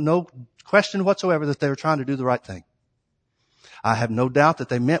no question whatsoever that they were trying to do the right thing. I have no doubt that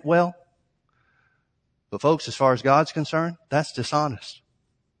they meant well. But folks, as far as God's concerned, that's dishonest.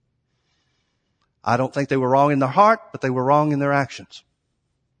 I don't think they were wrong in their heart, but they were wrong in their actions.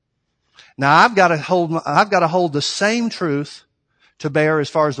 Now I've got to hold the same truth to bear as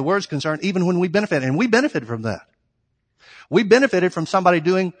far as the word's concerned, even when we benefit. And we benefited from that. We benefited from somebody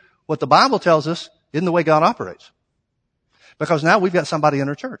doing what the Bible tells us isn't the way God operates. Because now we've got somebody in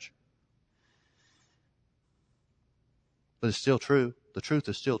our church. But it's still true. The truth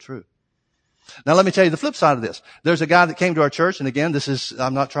is still true. Now let me tell you the flip side of this. There's a guy that came to our church, and again,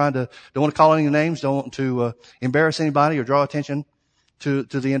 I'm not don't want to call any names, don't want to embarrass anybody or draw attention to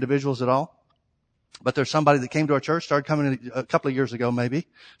the individuals at all. But there's somebody that came to our church, started coming a couple of years ago maybe,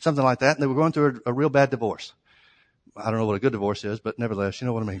 something like that, and they were going through a real bad divorce. I don't know what a good divorce is, but nevertheless, you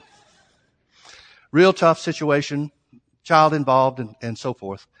know what I mean. Real tough situation, child involved and so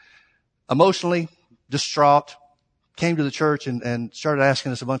forth. Emotionally distraught, came to the church and started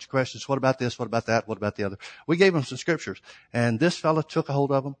asking us a bunch of questions. What about this? What about that? What about the other? We gave him some scriptures, and this fella took a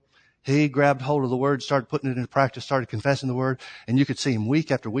hold of them. He grabbed hold of the word, started putting it into practice, started confessing the word, and you could see him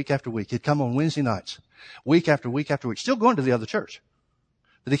week after week after week. He'd come on Wednesday nights, week after week after week, still going to the other church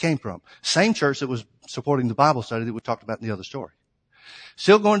that he came from. Same church that was supporting the Bible study that we talked about in the other story.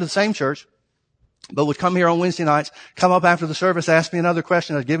 Still going to the same church, but would come here on Wednesday nights, come up after the service, ask me another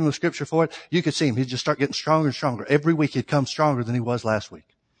question. I'd give him a scripture for it. You could see him. He'd just start getting stronger and stronger. Every week he'd come stronger than he was last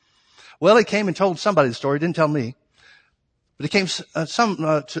week. Well, he came and told somebody the story. He didn't tell me. But he came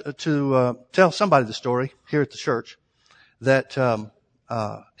to tell somebody the story here at the church that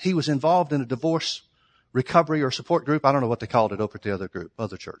he was involved in a divorce recovery or support group. I don't know what they called it over at the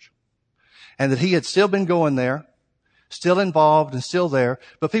other church. And that he had still been going there, still involved and still there,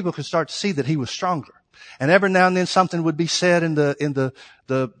 but people could start to see that he was stronger. And every now and then something would be said in the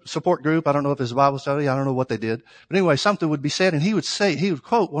support group. I don't know if it was a Bible study. I don't know what they did. But anyway, something would be said, and he would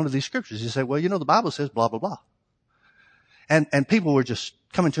quote one of these scriptures. He'd say, well, you know, the Bible says blah, blah, blah. And people were just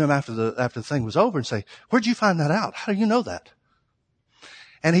coming to him after the thing was over and say, where'd you find that out? How do you know that?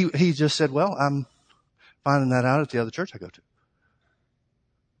 And he just said, well, I'm finding that out at the other church I go to.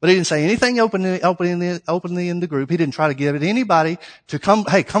 But he didn't say anything openly in the group. He didn't try to get at anybody to come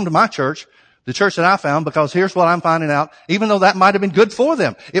to my church, the church that I found, because here's what I'm finding out. Even though that might have been good for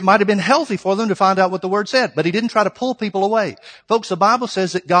them. It might have been healthy for them to find out what the word said. But he didn't try to pull people away. Folks, the Bible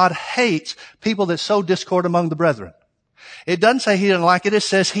says that God hates people that sow discord among the brethren. It doesn't say he doesn't like it. It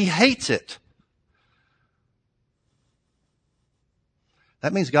says he hates it.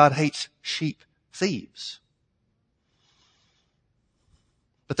 That means God hates sheep thieves.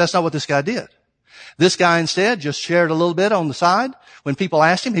 But that's not what this guy did. This guy instead just shared a little bit on the side. When people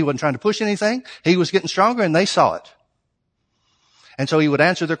asked him, he wasn't trying to push anything. He was getting stronger and they saw it. And so he would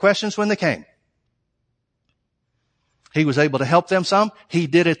answer their questions when they came. He was able to help them some. He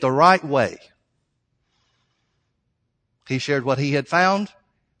did it the right way. He shared what he had found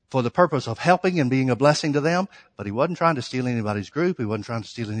for the purpose of helping and being a blessing to them, but he wasn't trying to steal anybody's group. He wasn't trying to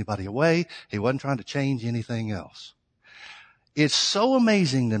steal anybody away. He wasn't trying to change anything else. It's so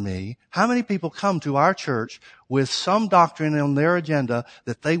amazing to me how many people come to our church with some doctrine on their agenda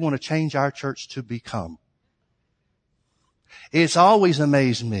that they want to change our church to become. It's always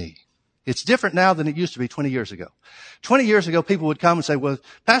amazed me. It's different now than it used to be 20 years ago. 20 years ago, people would come and say, well,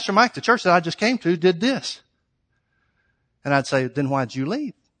 Pastor Mike, the church that I just came to did this. And I'd say, then why'd you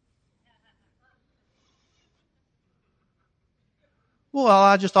leave? Well,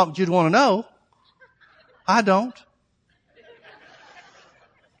 I just thought you'd want to know. I don't.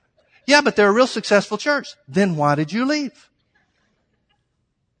 Yeah, but they're a real successful church. Then why did you leave?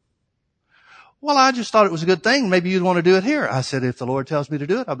 Well, I just thought it was a good thing. Maybe you'd want to do it here. I said, if the Lord tells me to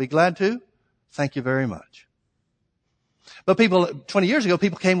do it, I'll be glad to. Thank you very much. But 20 years ago,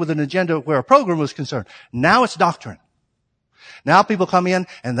 people came with an agenda where a program was concerned. Now it's doctrine. Now people come in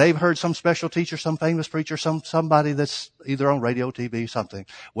and they've heard some special teacher, some famous preacher, somebody that's either on radio, TV, something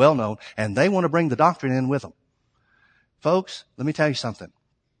well known, and they want to bring the doctrine in with them. Folks, let me tell you something.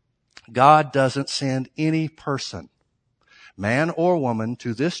 God doesn't send any person, man or woman,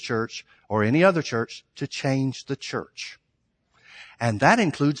 to this church or any other church to change the church. And that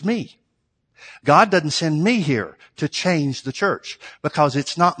includes me. God doesn't send me here to change the church because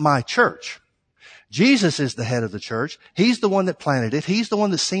it's not my church. Jesus is the head of the church. He's the one that planted it. He's the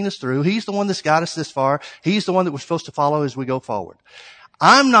one that's seen us through. He's the one that's got us this far. He's the one that we're supposed to follow as we go forward.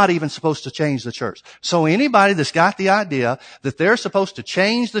 I'm not even supposed to change the church. So anybody that's got the idea that they're supposed to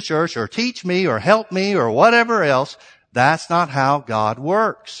change the church or teach me or help me or whatever else, that's not how God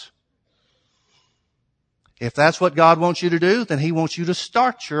works. If that's what God wants you to do, then He wants you to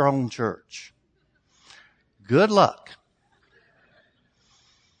start your own church. Good luck.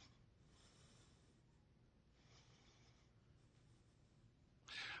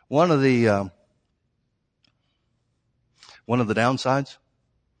 One of the downsides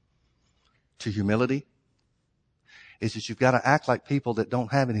to humility is that you've got to act like people that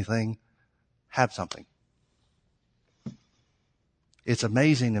don't have anything have something. It's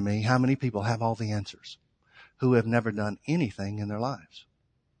amazing to me how many people have all the answers who have never done anything in their lives.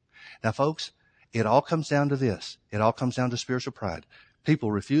 Now, folks, it all comes down to this. It all comes down to spiritual pride.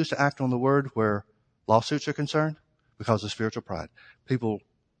 People refuse to act on the word where lawsuits are concerned because of spiritual pride. People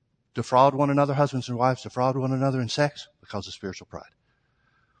defraud one another, husbands and wives defraud one another in sex because of spiritual pride.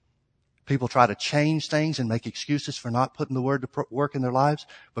 People try to change things and make excuses for not putting the word to work in their lives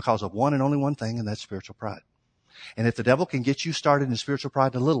because of one and only one thing, and that's spiritual pride. And if the devil can get you started in spiritual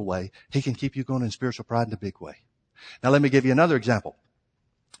pride in a little way, he can keep you going in spiritual pride in a big way. Now, let me give you another example.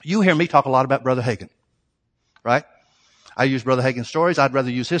 You hear me talk a lot about Brother Hagin, right? I use Brother Hagin's stories. I'd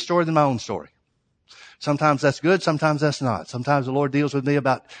rather use his story than my own story. Sometimes that's good. Sometimes that's not. Sometimes the Lord deals with me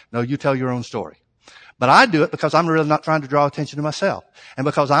about, no, you tell your own story. But I do it because I'm really not trying to draw attention to myself. And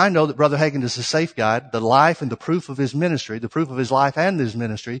because I know that Brother Hagin is a safe guide, the life and the proof of his ministry, the proof of his life and his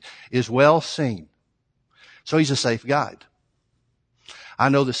ministry is well seen. So he's a safe guide. I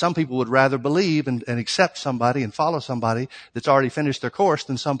know that some people would rather believe and accept somebody and follow somebody that's already finished their course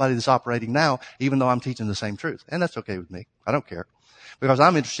than somebody that's operating now, even though I'm teaching the same truth. And that's okay with me. I don't care. Because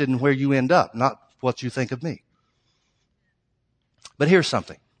I'm interested in where you end up, not what you think of me. But here's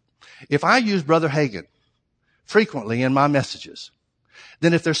something. If I use Brother Hagin frequently in my messages,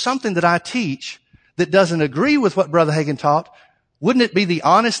 then if there's something that I teach that doesn't agree with what Brother Hagin taught, wouldn't it be the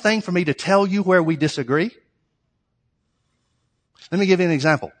honest thing for me to tell you where we disagree? Let me give you an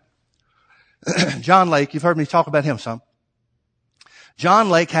example. John Lake, you've heard me talk about him some. John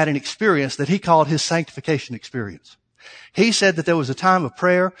Lake had an experience that he called his sanctification experience. He said that there was a time of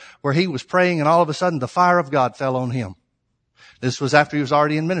prayer where he was praying and all of a sudden the fire of God fell on him. This was after he was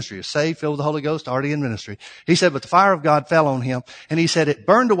already in ministry. He was saved, filled with the Holy Ghost, already in ministry. He said, but the fire of God fell on him, and he said, it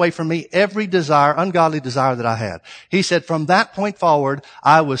burned away from me every desire, ungodly desire that I had. He said, from that point forward,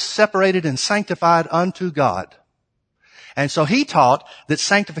 I was separated and sanctified unto God. And so he taught that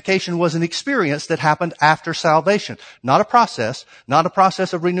sanctification was an experience that happened after salvation. Not a process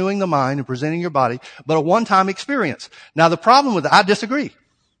of renewing the mind and presenting your body, but a one-time experience. Now the problem with that, I disagree.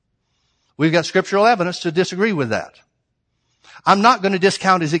 We've got scriptural evidence to disagree with that. I'm not going to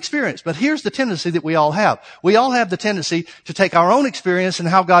discount his experience, but here's the tendency that we all have. We all have the tendency to take our own experience and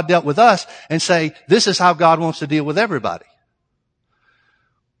how God dealt with us and say, this is how God wants to deal with everybody.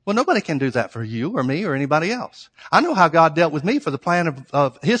 Well, nobody can do that for you or me or anybody else. I know how God dealt with me for the plan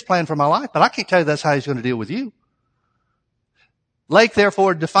of his plan for my life, but I can't tell you that's how he's going to deal with you. Lake,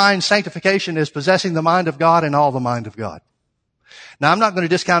 therefore, defines sanctification as possessing the mind of God and all the mind of God. Now, I'm not going to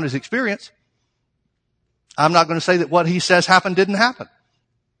discount his experience. I'm not going to say that what he says happened didn't happen.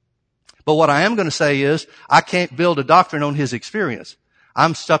 But what I am going to say is I can't build a doctrine on his experience.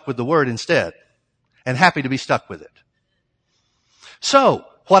 I'm stuck with the word instead and happy to be stuck with it. So,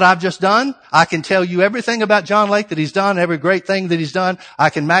 what I've just done, I can tell you everything about John Lake that he's done, every great thing that he's done. I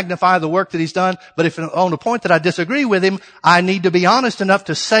can magnify the work that he's done. But if on a point that I disagree with him, I need to be honest enough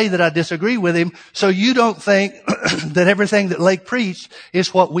to say that I disagree with him so you don't think that everything that Lake preached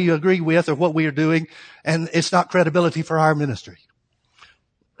is what we agree with or what we are doing, and it's not credibility for our ministry.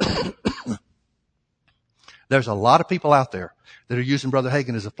 There's a lot of people out there that are using Brother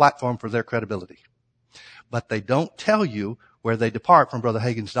Hagin as a platform for their credibility. But they don't tell you where they depart from Brother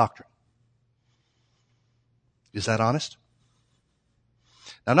Hagin's doctrine. Is that honest?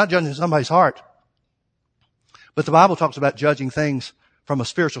 Now, I'm not judging somebody's heart, but the Bible talks about judging things from a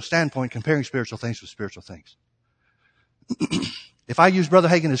spiritual standpoint, comparing spiritual things with spiritual things. If I use Brother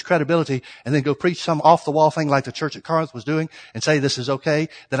Hagin as credibility and then go preach some off-the-wall thing like the church at Corinth was doing and say this is okay,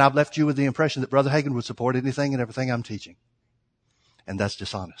 then I've left you with the impression that Brother Hagin would support anything and everything I'm teaching. And that's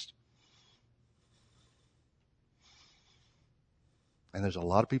dishonest. And there's a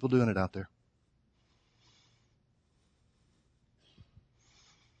lot of people doing it out there.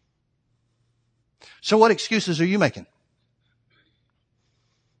 So what excuses are you making?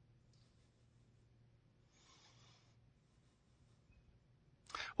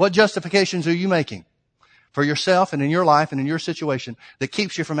 What justifications are you making for yourself and in your life and in your situation that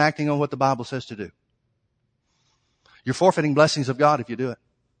keeps you from acting on what the Bible says to do? You're forfeiting blessings of God if you do it.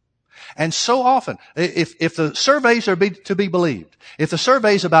 And so often, if the surveys are to be believed, if the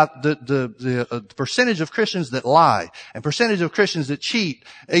surveys about the percentage of Christians that lie and percentage of Christians that cheat,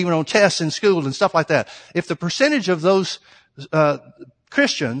 even on tests in school and stuff like that, if the percentage of those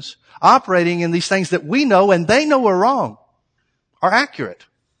Christians operating in these things that we know and they know are wrong are accurate,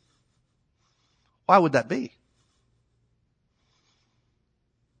 why would that be?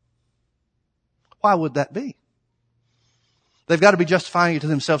 Why would that be? They've got to be justifying it to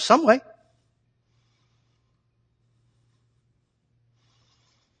themselves some way.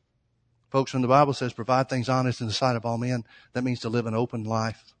 Folks, when the Bible says provide things honest in the sight of all men, that means to live an open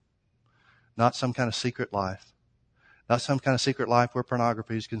life, not some kind of secret life. Not some kind of secret life where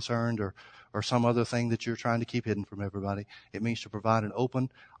pornography is concerned or some other thing that you're trying to keep hidden from everybody. It means to provide an open,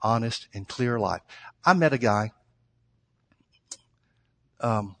 honest, and clear life. I met a guy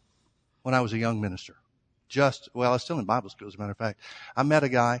when I was a young minister. I was still in Bible school, as a matter of fact. I met a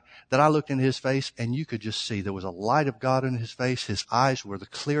guy that I looked into his face, and you could just see there was a light of God in his face. His eyes were the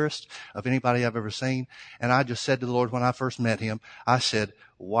clearest of anybody I've ever seen. And I just said to the Lord when I first met him, I said,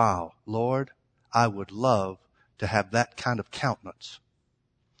 wow, Lord, I would love to have that kind of countenance.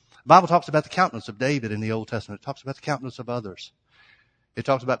 The Bible talks about the countenance of David in the Old Testament. It talks about the countenance of others. It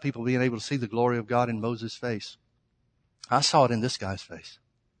talks about people being able to see the glory of God in Moses' face. I saw it in this guy's face.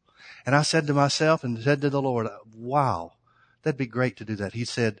 And I said to myself and said to the Lord, wow, that'd be great to do that. He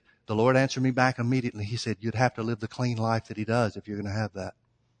said, the Lord answered me back immediately. He said, you'd have to live the clean life that he does if you're going to have that.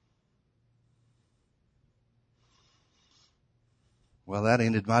 Well, that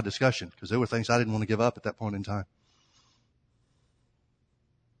ended my discussion because there were things I didn't want to give up at that point in time.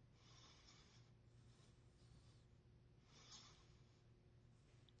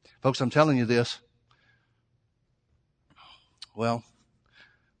 Folks, I'm telling you this. Well,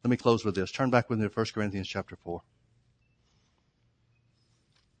 let me close with this. Turn back with me to 1 Corinthians chapter 4.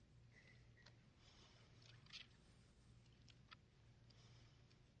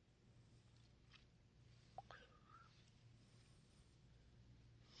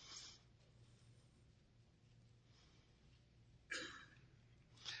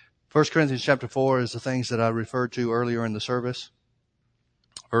 First Corinthians chapter 4 is the things that I referred to earlier in the service.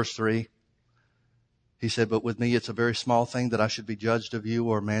 Verse 3. He said, but with me it's a very small thing that I should be judged of you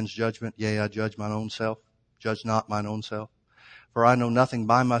or man's judgment. Yea, I judge mine own self. Judge not mine own self. For I know nothing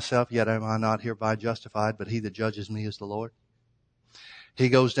by myself, yet am I not hereby justified, but he that judges me is the Lord. He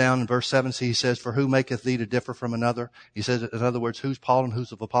goes down in verse 7, he says, for who maketh thee to differ from another? He says, in other words, who's Paul and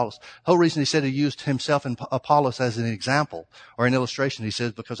who's of Apollos? The whole reason he said he used himself and Apollos as an example or an illustration, he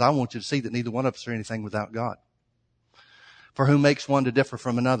says, because I want you to see that neither one of us are anything without God. For who makes one to differ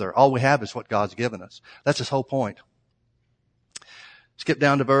from another? All we have is what God's given us. That's his whole point. Skip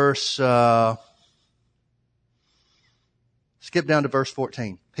down to verse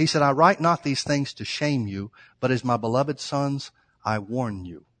 14. He said, I write not these things to shame you, but as my beloved sons, I warn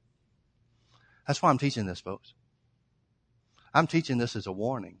you. That's why I'm teaching this, folks. I'm teaching this as a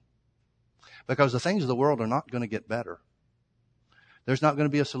warning. Because the things of the world are not going to get better. There's not going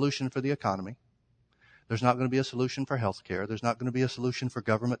to be a solution for the economy. There's not going to be a solution for health care. There's not going to be a solution for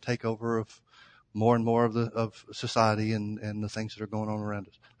government takeover of more and more of society and the things that are going on around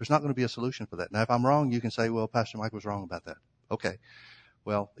us. There's not going to be a solution for that. Now, if I'm wrong, you can say, well, Pastor Mike was wrong about that. Okay.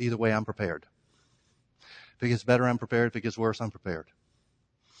 Well, either way, I'm prepared. If it gets better, I'm prepared. If it gets worse, I'm prepared.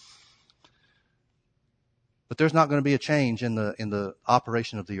 But there's not going to be a change in the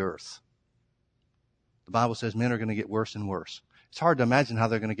operation of the earth. The Bible says men are going to get worse and worse. It's hard to imagine how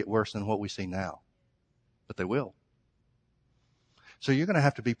they're going to get worse than what we see now. But they will. So you're going to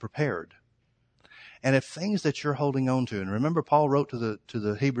have to be prepared. And if things that you're holding on to, and remember Paul wrote to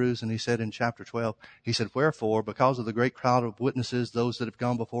the Hebrews and he said in chapter 12, he said, wherefore, because of the great crowd of witnesses, those that have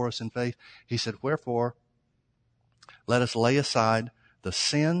gone before us in faith, he said, wherefore, let us lay aside the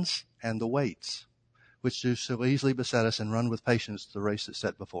sins and the weights, which do so easily beset us, and run with patience the race that's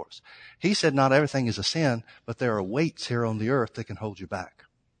set before us. He said not everything is a sin, but there are weights here on the earth that can hold you back.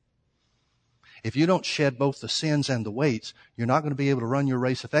 If you don't shed both the sins and the weights, you're not going to be able to run your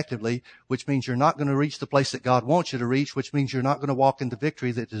race effectively, which means you're not going to reach the place that God wants you to reach, which means you're not going to walk into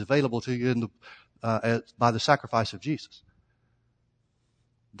victory that is available to you by the sacrifice of Jesus.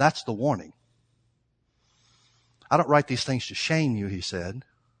 That's the warning. I don't write these things to shame you, he said.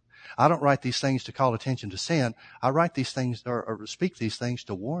 I don't write these things to call attention to sin. I write these things or speak these things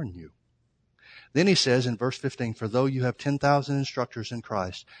to warn you. Then he says in verse 15, for though you have 10,000 instructors in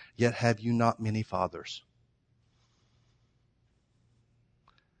Christ, yet have you not many fathers.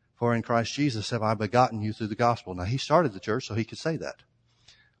 For in Christ Jesus have I begotten you through the gospel. Now he started the church so he could say that.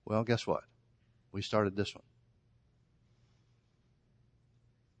 Well, guess what? We started this one.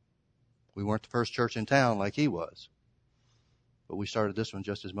 We weren't the first church in town like he was. But we started this one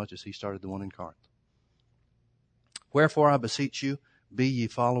just as much as he started the one in Corinth. Wherefore I beseech you, be ye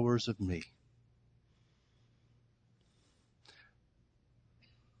followers of me.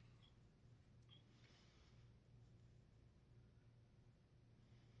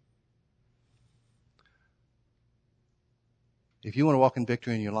 If you want to walk in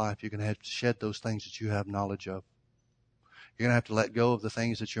victory in your life, you're going to have to shed those things that you have knowledge of. You're going to have to let go of the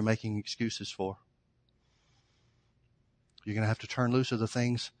things that you're making excuses for. You're going to have to turn loose of the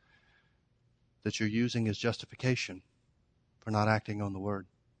things that you're using as justification for not acting on the Word.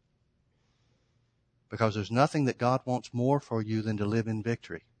 Because there's nothing that God wants more for you than to live in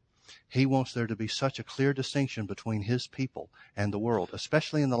victory. He wants there to be such a clear distinction between His people and the world,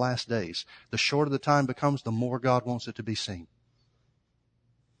 especially in the last days. The shorter the time becomes, the more God wants it to be seen.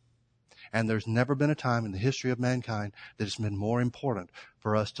 And there's never been a time in the history of mankind that it's been more important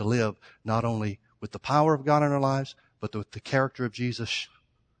for us to live not only with the power of God in our lives, but with the character of Jesus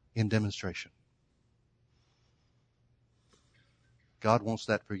in demonstration. God wants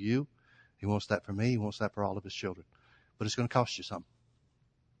that for you. He wants that for me. He wants that for all of His children. But it's going to cost you something.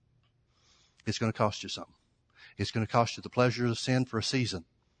 It's going to cost you something. It's going to cost you the pleasure of sin for a season,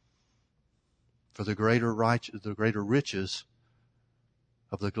 for the greater riches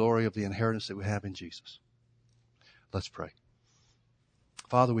of the glory of the inheritance that we have in Jesus. Let's pray.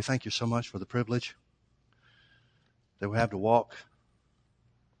 Father, we thank you so much for the privilege that we have to walk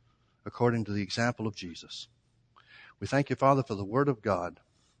according to the example of Jesus. We thank you, Father, for the Word of God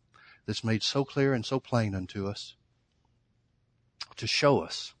that's made so clear and so plain unto us to show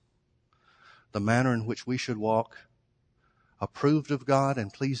us the manner in which we should walk, approved of God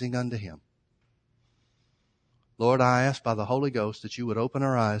and pleasing unto Him. Lord, I ask by the Holy Ghost that you would open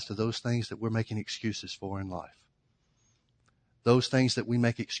our eyes to those things that we're making excuses for in life. Those things that we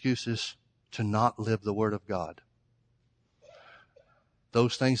make excuses to not live the Word of God.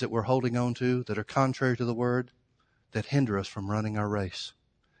 Those things that we're holding on to that are contrary to the Word, that hinder us from running our race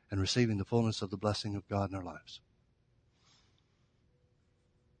and receiving the fullness of the blessing of God in our lives.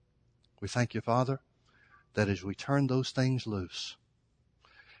 We thank you, Father, that as we turn those things loose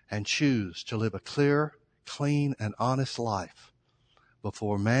and choose to live a clear, clean, and honest life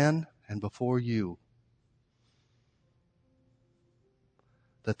before man and before you,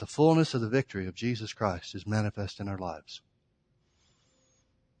 that the fullness of the victory of Jesus Christ is manifest in our lives.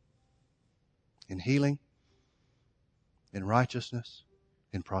 In healing, in righteousness,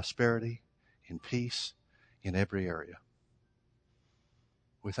 in prosperity, in peace, in every area.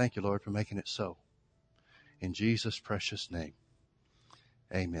 We thank you, Lord, for making it so. In Jesus' precious name.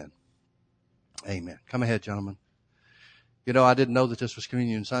 Amen. Amen. Come ahead, gentlemen. You know, I didn't know that this was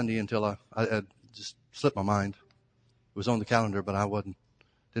Communion Sunday until I just slipped my mind. It was on the calendar, but I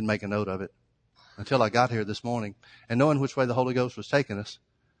didn't make a note of it until I got here this morning. And knowing which way the Holy Ghost was taking us,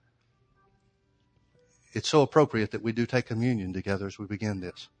 it's so appropriate that we do take communion together as we begin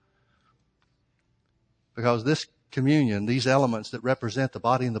this. Because this communion, these elements that represent the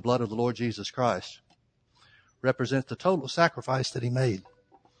body and the blood of the Lord Jesus Christ, represent the total sacrifice that He made.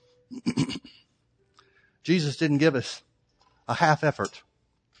 Jesus didn't give us a half effort.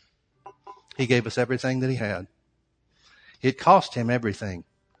 He gave us everything that He had. It cost Him everything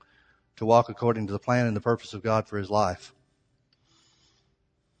to walk according to the plan and the purpose of God for His life.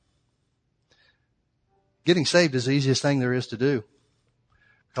 Getting saved is the easiest thing there is to do,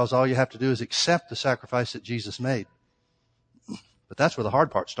 because all you have to do is accept the sacrifice that Jesus made. But that's where the hard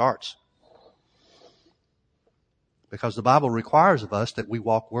part starts. Because the Bible requires of us that we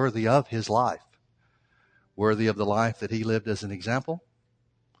walk worthy of His life. Worthy of the life that He lived as an example.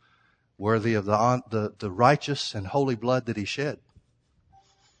 Worthy of the righteous and holy blood that He shed.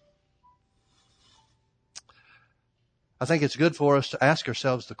 I think it's good for us to ask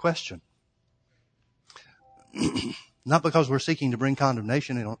ourselves the question. Not because we're seeking to bring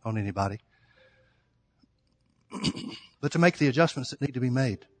condemnation on anybody, but to make the adjustments that need to be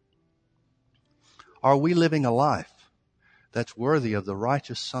made. Are we living a life that's worthy of the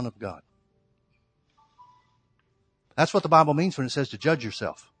righteous Son of God? That's what the Bible means when it says to judge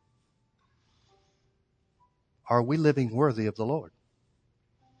yourself. Are we living worthy of the Lord?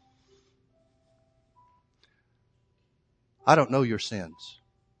 I don't know your sins.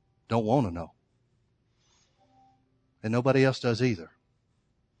 Don't want to know. And nobody else does either.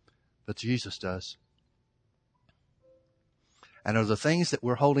 But Jesus does. And are the things that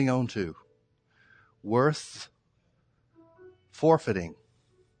we're holding on to worth forfeiting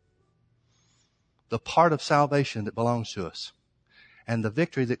the part of salvation that belongs to us and the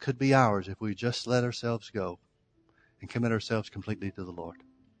victory that could be ours if we just let ourselves go and commit ourselves completely to the Lord?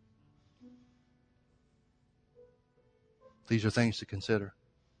 These are things to consider.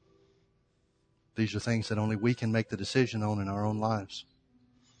 These are things that only we can make the decision on in our own lives.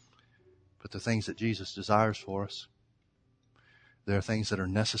 But the things that Jesus desires for us, there are things that are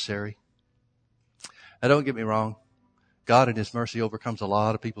necessary. Now, don't get me wrong. God in His mercy overcomes a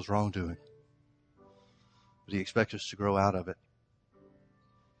lot of people's wrongdoing. But He expects us to grow out of it.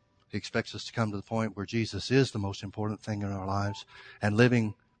 He expects us to come to the point where Jesus is the most important thing in our lives, and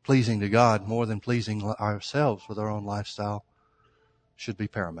living pleasing to God more than pleasing ourselves with our own lifestyle should be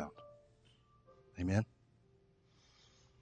paramount. Amen.